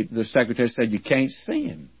me, the secretary said, you can't see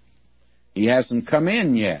him. He hasn't come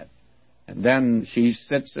in yet. And then she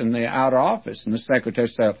sits in the outer office, and the secretary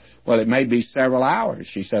said, well, it may be several hours.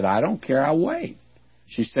 She said, I don't care, I'll wait.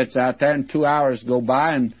 She sits out there, and 2 hours go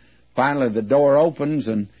by, and finally the door opens,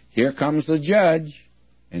 and here comes the judge,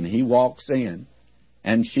 and he walks in.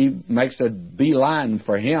 And she makes a beeline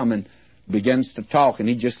for him and begins to talk, and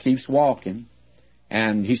he just keeps walking.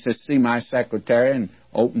 And he says, see my secretary, and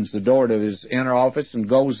opens the door to his inner office and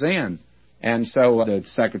goes in. And so the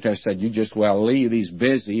secretary said, you just well leave. He's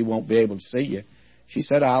busy. He won't be able to see you. She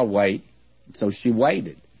said, I'll wait. So she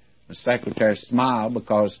waited. The secretary smiled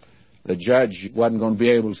because the judge wasn't going to be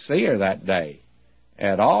able to see her that day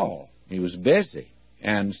at all. He was busy.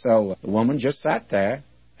 And so the woman just sat there,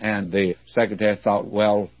 and the secretary thought,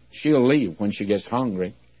 well, she'll leave when she gets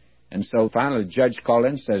hungry. And so finally the judge called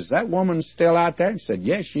in and says, is that woman still out there? And he said,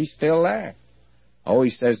 yes, she's still there. Oh, he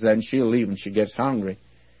says, then she'll leave when she gets hungry.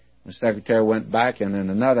 The secretary went back, and in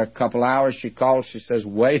another couple hours she called. She says,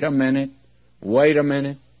 wait a minute.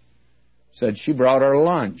 Said she brought her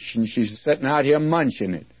lunch, and she's sitting out here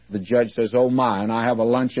munching it. The judge says, oh, my, and I have a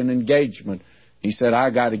luncheon engagement. He said,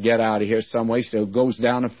 I got to get out of here some way, so it goes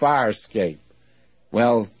down a fire escape.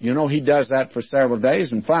 Well, you know, he does that for several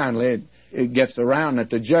days, and finally it gets around that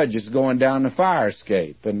the judge is going down the fire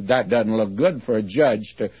escape, and that doesn't look good for a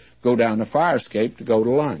judge to go down the fire escape to go to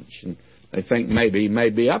lunch. And they think maybe he may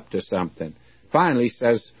be up to something. Finally he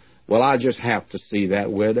says, well, I'll just have to see that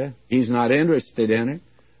widow. He's not interested in her,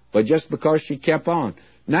 but just because she kept on.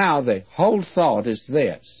 Now the whole thought is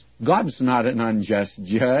this. God's not an unjust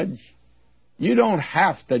judge. You don't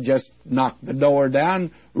have to just knock the door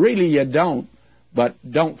down. Really, you don't. But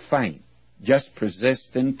don't faint. Just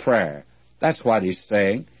persist in prayer. That's what he's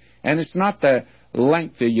saying. And it's not the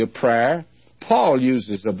length of your prayer. Paul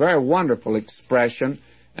uses a very wonderful expression,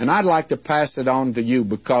 and I'd like to pass it on to you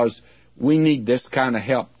because we need this kind of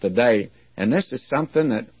help today. And this is something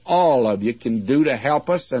that all of you can do to help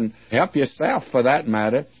us and help yourself for that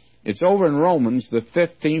matter. It's over in Romans, the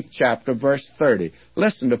 15th chapter, verse 30.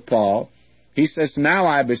 Listen to Paul. He says, now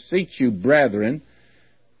I beseech you, brethren,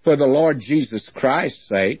 for the Lord Jesus Christ's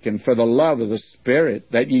sake and for the love of the Spirit,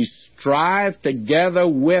 that ye strive together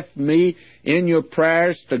with me in your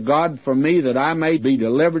prayers to God for me, that I may be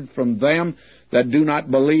delivered from them that do not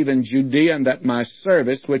believe in Judea, and that my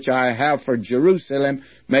service, which I have for Jerusalem,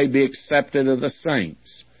 may be accepted of the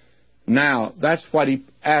saints. Now, that's what he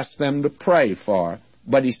asked them to pray for.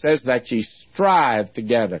 But he says that ye strive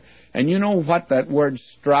together. And you know what that word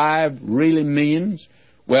strive really means?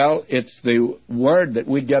 Well, it's the word that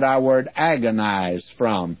we get our word agonize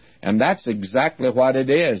from. And that's exactly what it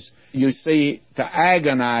is. You see, to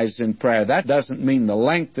agonize in prayer, that doesn't mean the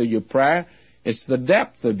length of your prayer. It's the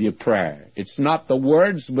depth of your prayer. It's not the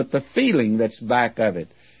words, but the feeling that's back of it.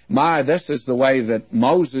 This is the way that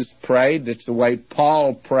Moses prayed. It's the way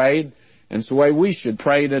Paul prayed. And it's the way we should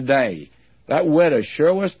pray today. That widow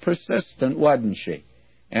sure was persistent, wasn't she?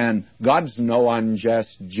 And God's no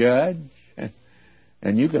unjust judge.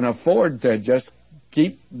 And you can afford to just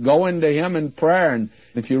keep going to him in prayer. And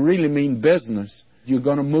if you really mean business, you're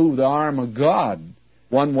going to move the arm of God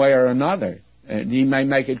one way or another. And he may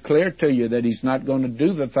make it clear to you that he's not going to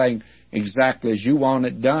do the thing exactly as you want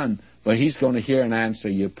it done, but he's going to hear and answer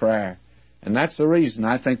your prayer. And that's the reason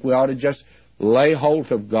I think we ought to just lay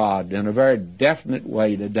hold of God in a very definite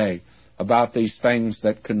way today about these things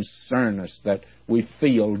that concern us, that we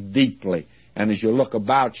feel deeply. And as you look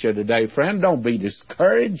about you today, friend, don't be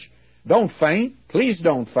discouraged. Don't faint. Please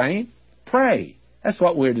don't faint. Pray. That's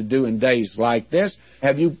what we're to do in days like this.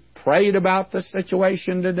 Have you prayed about the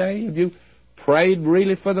situation today? Have you prayed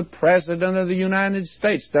really for the President of the United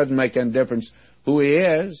States. Doesn't make any difference who he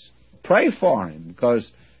is. Pray for him,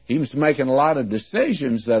 because he's making a lot of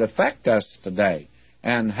decisions that affect us today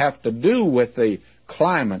and have to do with the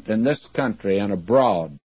climate in this country and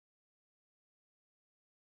abroad.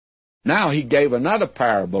 Now he gave another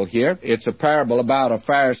parable here. It's a parable about a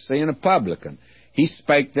Pharisee and a publican. He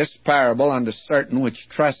spake this parable unto certain which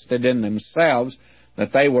trusted in themselves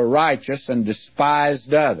that they were righteous and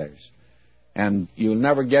despised others. And you'll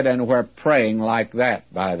never get anywhere praying like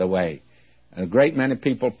that, by the way. A great many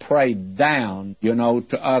people pray down,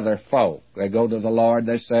 to other folk. They go to the Lord,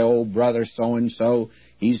 they say, oh, brother so-and-so,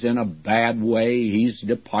 he's in a bad way, he's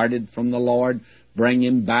departed from the Lord, bring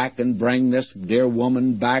him back and bring this dear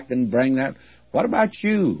woman back and bring that. What about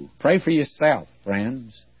you? Pray for yourself,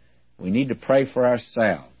 friends. We need to pray for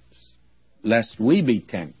ourselves, lest we be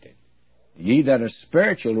tempted. Ye that are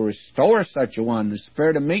spiritual, restore such a one, the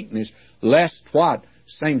spirit of meekness, lest what?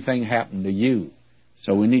 Same thing happen to you.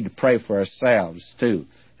 So we need to pray for ourselves, too.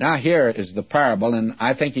 Now, here is the parable, and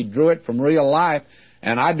I think he drew it from real life,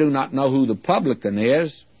 and I do not know who the publican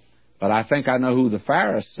is, but I think I know who the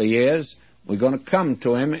Pharisee is. We're going to come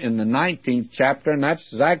to him in the 19th chapter, and that's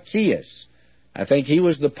Zacchaeus. I think he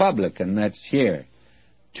was the publican that's here.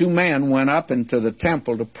 Two men went up into the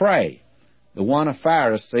temple to pray, the one a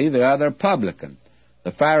Pharisee, the other a publican.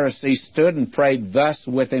 The Pharisee stood and prayed thus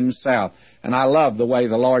with himself. And I love the way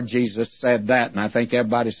the Lord Jesus said that, and I think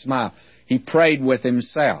everybody smiled. He prayed with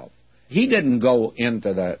himself. He didn't go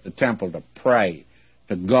into the temple to pray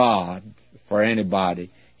to God for anybody.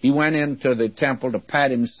 He went into the temple to pat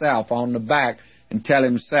himself on the back and tell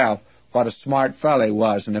himself what a smart fellow he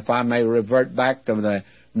was. And if I may revert back to the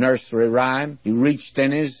nursery rhyme, he reached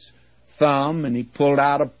in his thumb and he pulled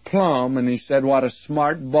out a plum and he said, what a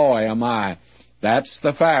smart boy am I. That's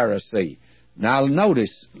the Pharisee. Now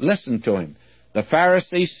notice, listen to him. The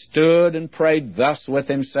Pharisee stood and prayed thus with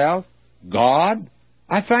himself, God,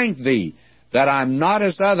 I thank thee that I'm not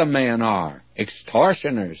as other men are,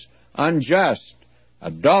 extortioners, unjust,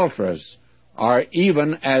 adulterers, or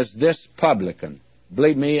even as this publican.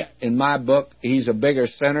 Believe me, in my book, he's a bigger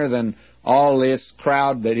sinner than all this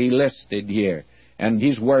crowd that he listed here. And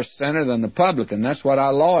he's worse sinner than the publican. That's what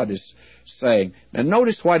our Lord is saying. And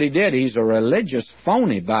notice what he did. He's a religious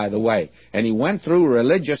phony, by the way. And he went through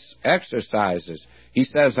religious exercises. He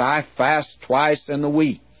says, I fast twice in the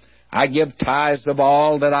week. I give tithes of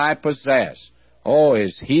all that I possess. Oh,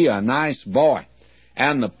 is he a nice boy?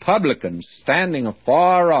 And the publican, standing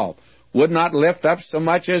afar off, would not lift up so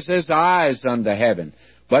much as his eyes unto heaven,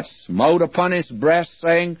 but smote upon his breast,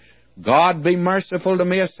 saying, God be merciful to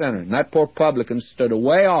me, a sinner. And that poor publican stood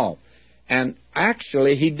away off. And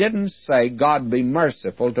actually, he didn't say, God be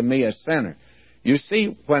merciful to me, a sinner. You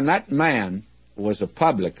see, when that man was a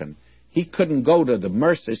publican, he couldn't go to the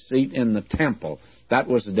mercy seat in the temple. That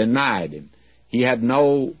was denied him. He had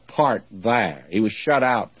no part there. He was shut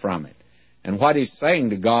out from it. And what he's saying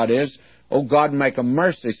to God is, oh, God, make a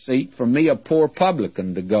mercy seat for me, a poor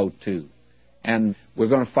publican, to go to. And we're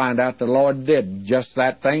going to find out the Lord did just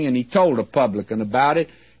that thing, and he told a publican about it,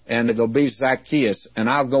 and it'll be Zacchaeus. And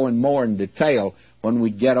I'll go in more in detail when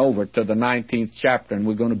we get over to the 19th chapter, and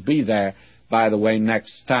we're going to be there, by the way,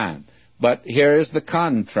 next time. But here is the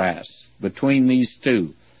contrast between these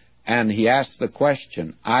two. And he asked the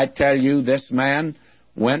question, I tell you, this man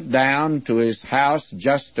went down to his house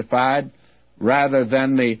justified rather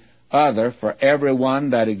than the other, for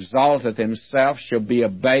everyone that exalteth himself shall be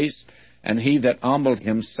abased, and he that humbled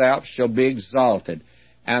himself shall be exalted.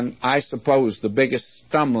 And I suppose the biggest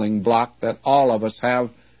stumbling block that all of us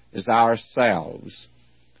have is ourselves.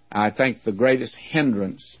 I think the greatest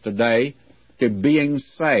hindrance today to being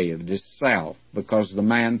saved is self, because the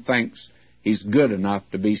man thinks he's good enough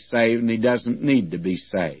to be saved and he doesn't need to be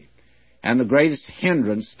saved. And the greatest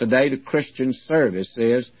hindrance today to Christian service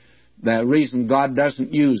is the reason God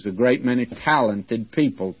doesn't use a great many talented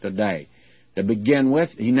people today. To begin with,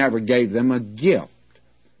 he never gave them a gift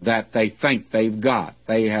that they think they've got.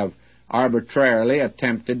 They have arbitrarily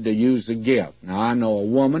attempted to use a gift. Now, I know a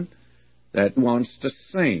woman that wants to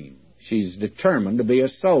sing. She's determined to be a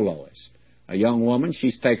soloist. A young woman,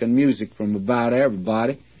 she's taken music from about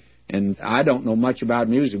everybody, and I don't know much about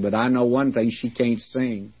music, but I know one thing, she can't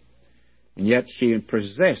sing. And yet she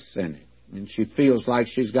persists in it, and she feels like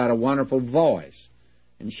she's got a wonderful voice,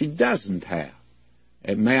 and she doesn't have.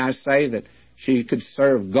 And may I say that she could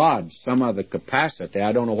serve God some other capacity.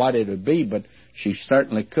 I don't know what it would be, but she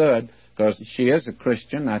certainly could, because she is a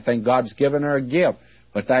Christian. I think God's given her a gift,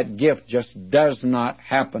 but that gift just does not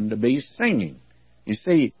happen to be singing. You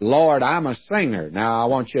see, Lord, I'm a singer. Now I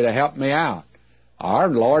want you to help me out. Or,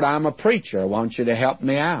 Lord, I'm a preacher. I want you to help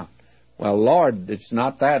me out. Well, Lord, it's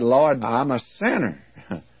not that. Lord, I'm a sinner.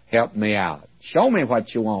 Help me out. Show me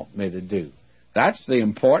what you want me to do. That's the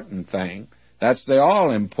important thing. That's the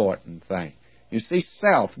all-important thing. You see,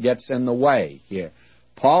 self gets in the way here.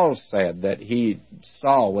 Paul said that he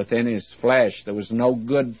saw within his flesh there was no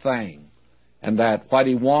good thing, and that what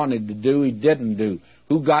he wanted to do, he didn't do.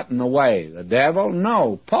 Who got in the way? The devil?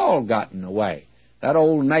 No, Paul got in the way. That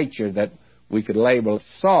old nature that we could label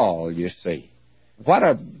Saul, you see. What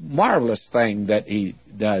a marvelous thing that he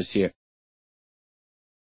does here.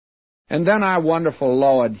 And then our wonderful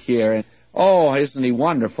Lord here, oh, isn't he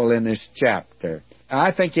wonderful in this chapter?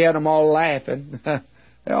 I think he had them all laughing.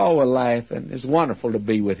 They all were laughing. It's wonderful to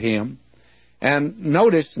be with him. And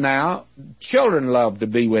notice now, children loved to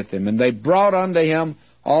be with him, and they brought unto him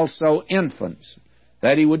also infants,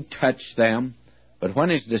 that he would touch them. But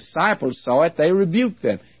when his disciples saw it, they rebuked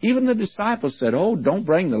them. Even the disciples said, oh, don't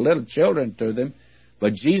bring the little children to them.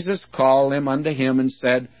 But Jesus called them unto him and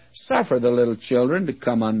said, suffer the little children to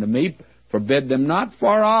come unto me, forbid them not,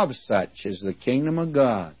 for of such is the kingdom of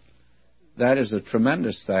God. That is a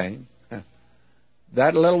tremendous thing.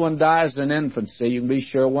 That little one dies in infancy. You can be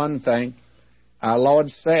sure one thing. Our Lord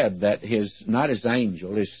said that not his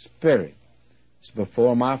angel, his spirit is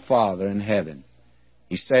before my Father in heaven.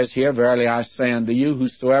 He says here, verily I say unto you,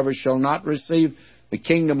 whosoever shall not receive the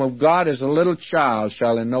kingdom of God as a little child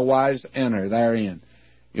shall in no wise enter therein.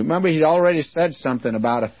 You remember he'd already said something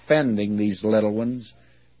about offending these little ones.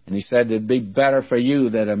 And he said it'd be better for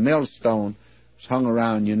you that a millstone was hung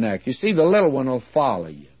around your neck. You see, the little one will follow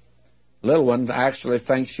you. The little one actually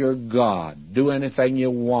thinks you're God. Do anything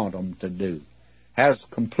you want them to do. Has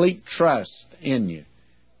complete trust in you.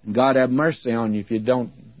 And God have mercy on you if you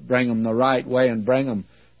don't bring them the right way and bring them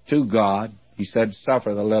to God. He said,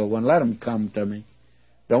 suffer the little one. Let them come to me.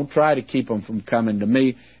 Don't try to keep them from coming to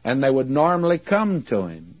me. And they would normally come to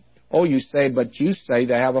him. Oh, you say, but you say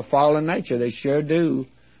they have a fallen nature. They sure do.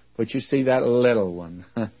 But you see, that little one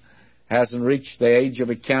hasn't reached the age of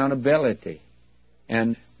accountability.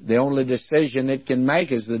 And the only decision it can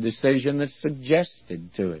make is the decision that's suggested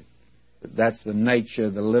to it. But that's the nature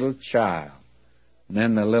of the little child. And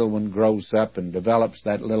then the little one grows up and develops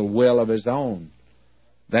that little will of his own.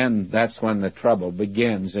 Then that's when the trouble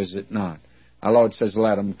begins, is it not? Our Lord says,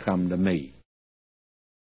 let them come to me.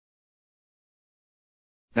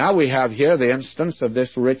 Now we have here the instance of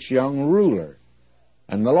this rich young ruler.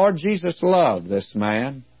 And the Lord Jesus loved this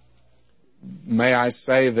man. May I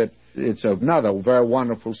say that it's another very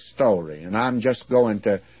wonderful story. And I'm just going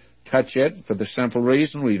to touch it for the simple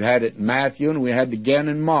reason we've had it in Matthew and we had it again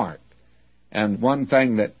in Mark. And one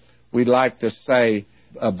thing that we'd like to say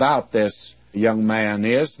about this young man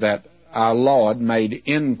is that our Lord made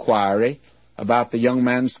inquiry about the young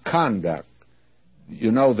man's conduct.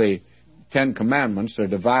 You know, the Ten Commandments are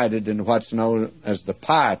divided into what's known as the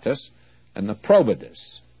pietas and the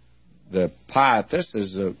probatus. The pietas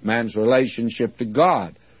is a man's relationship to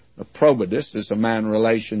God. The probatus is a man's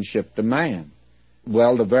relationship to man.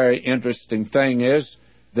 Well, the very interesting thing is,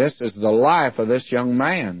 this is the life of this young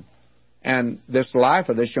man. And this life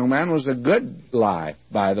of this young man was a good life,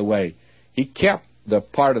 by the way. He kept the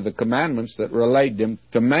part of the commandments that related him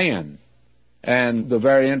to man. And the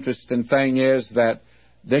very interesting thing is that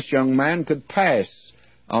this young man could pass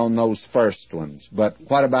on those first ones. But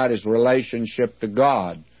what about his relationship to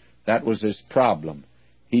God? That was his problem.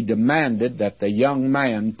 He demanded that the young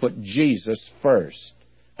man put Jesus first.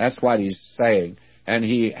 That's what he's saying. And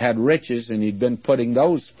he had riches, and he'd been putting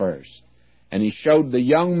those first. And he showed the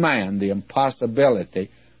young man the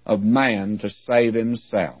impossibility of man to save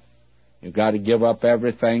himself. You've got to give up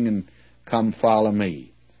everything and come follow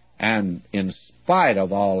me. And in spite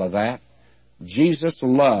of all of that, Jesus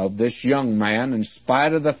loved this young man in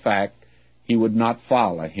spite of the fact he would not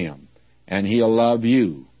follow him. And he'll love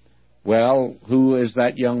you. Well, who is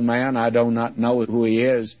that young man? I do not know who he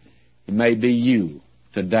is. It may be you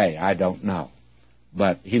today. I don't know.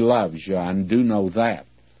 But he loves you. I do know that.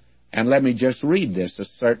 And let me just read this. A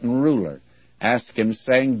certain ruler asked him,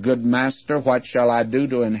 saying, Good master, what shall I do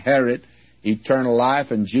to inherit eternal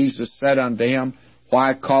life? And Jesus said unto him,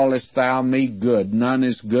 Why callest thou me good? None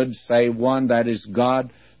is good save one, that is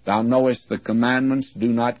God. Thou knowest the commandments. Do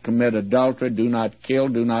not commit adultery. Do not kill.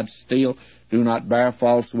 Do not steal. Do not bear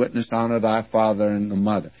false witness. Honor thy father and the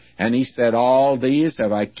mother. And he said, All these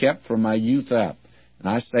have I kept from my youth up. And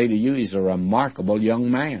I say to you, he's a remarkable young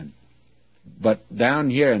man. But down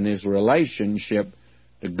here in his relationship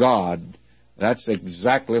to God, that's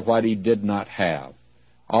exactly what he did not have.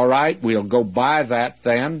 All right, we'll go by that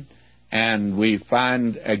then, and we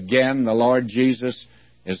find again the Lord Jesus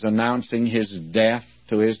is announcing His death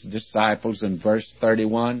to His disciples in verse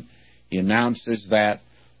 31. He announces that.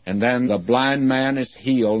 And then the blind man is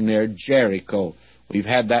healed near Jericho. We've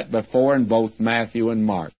had that before in both Matthew and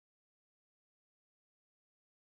Mark.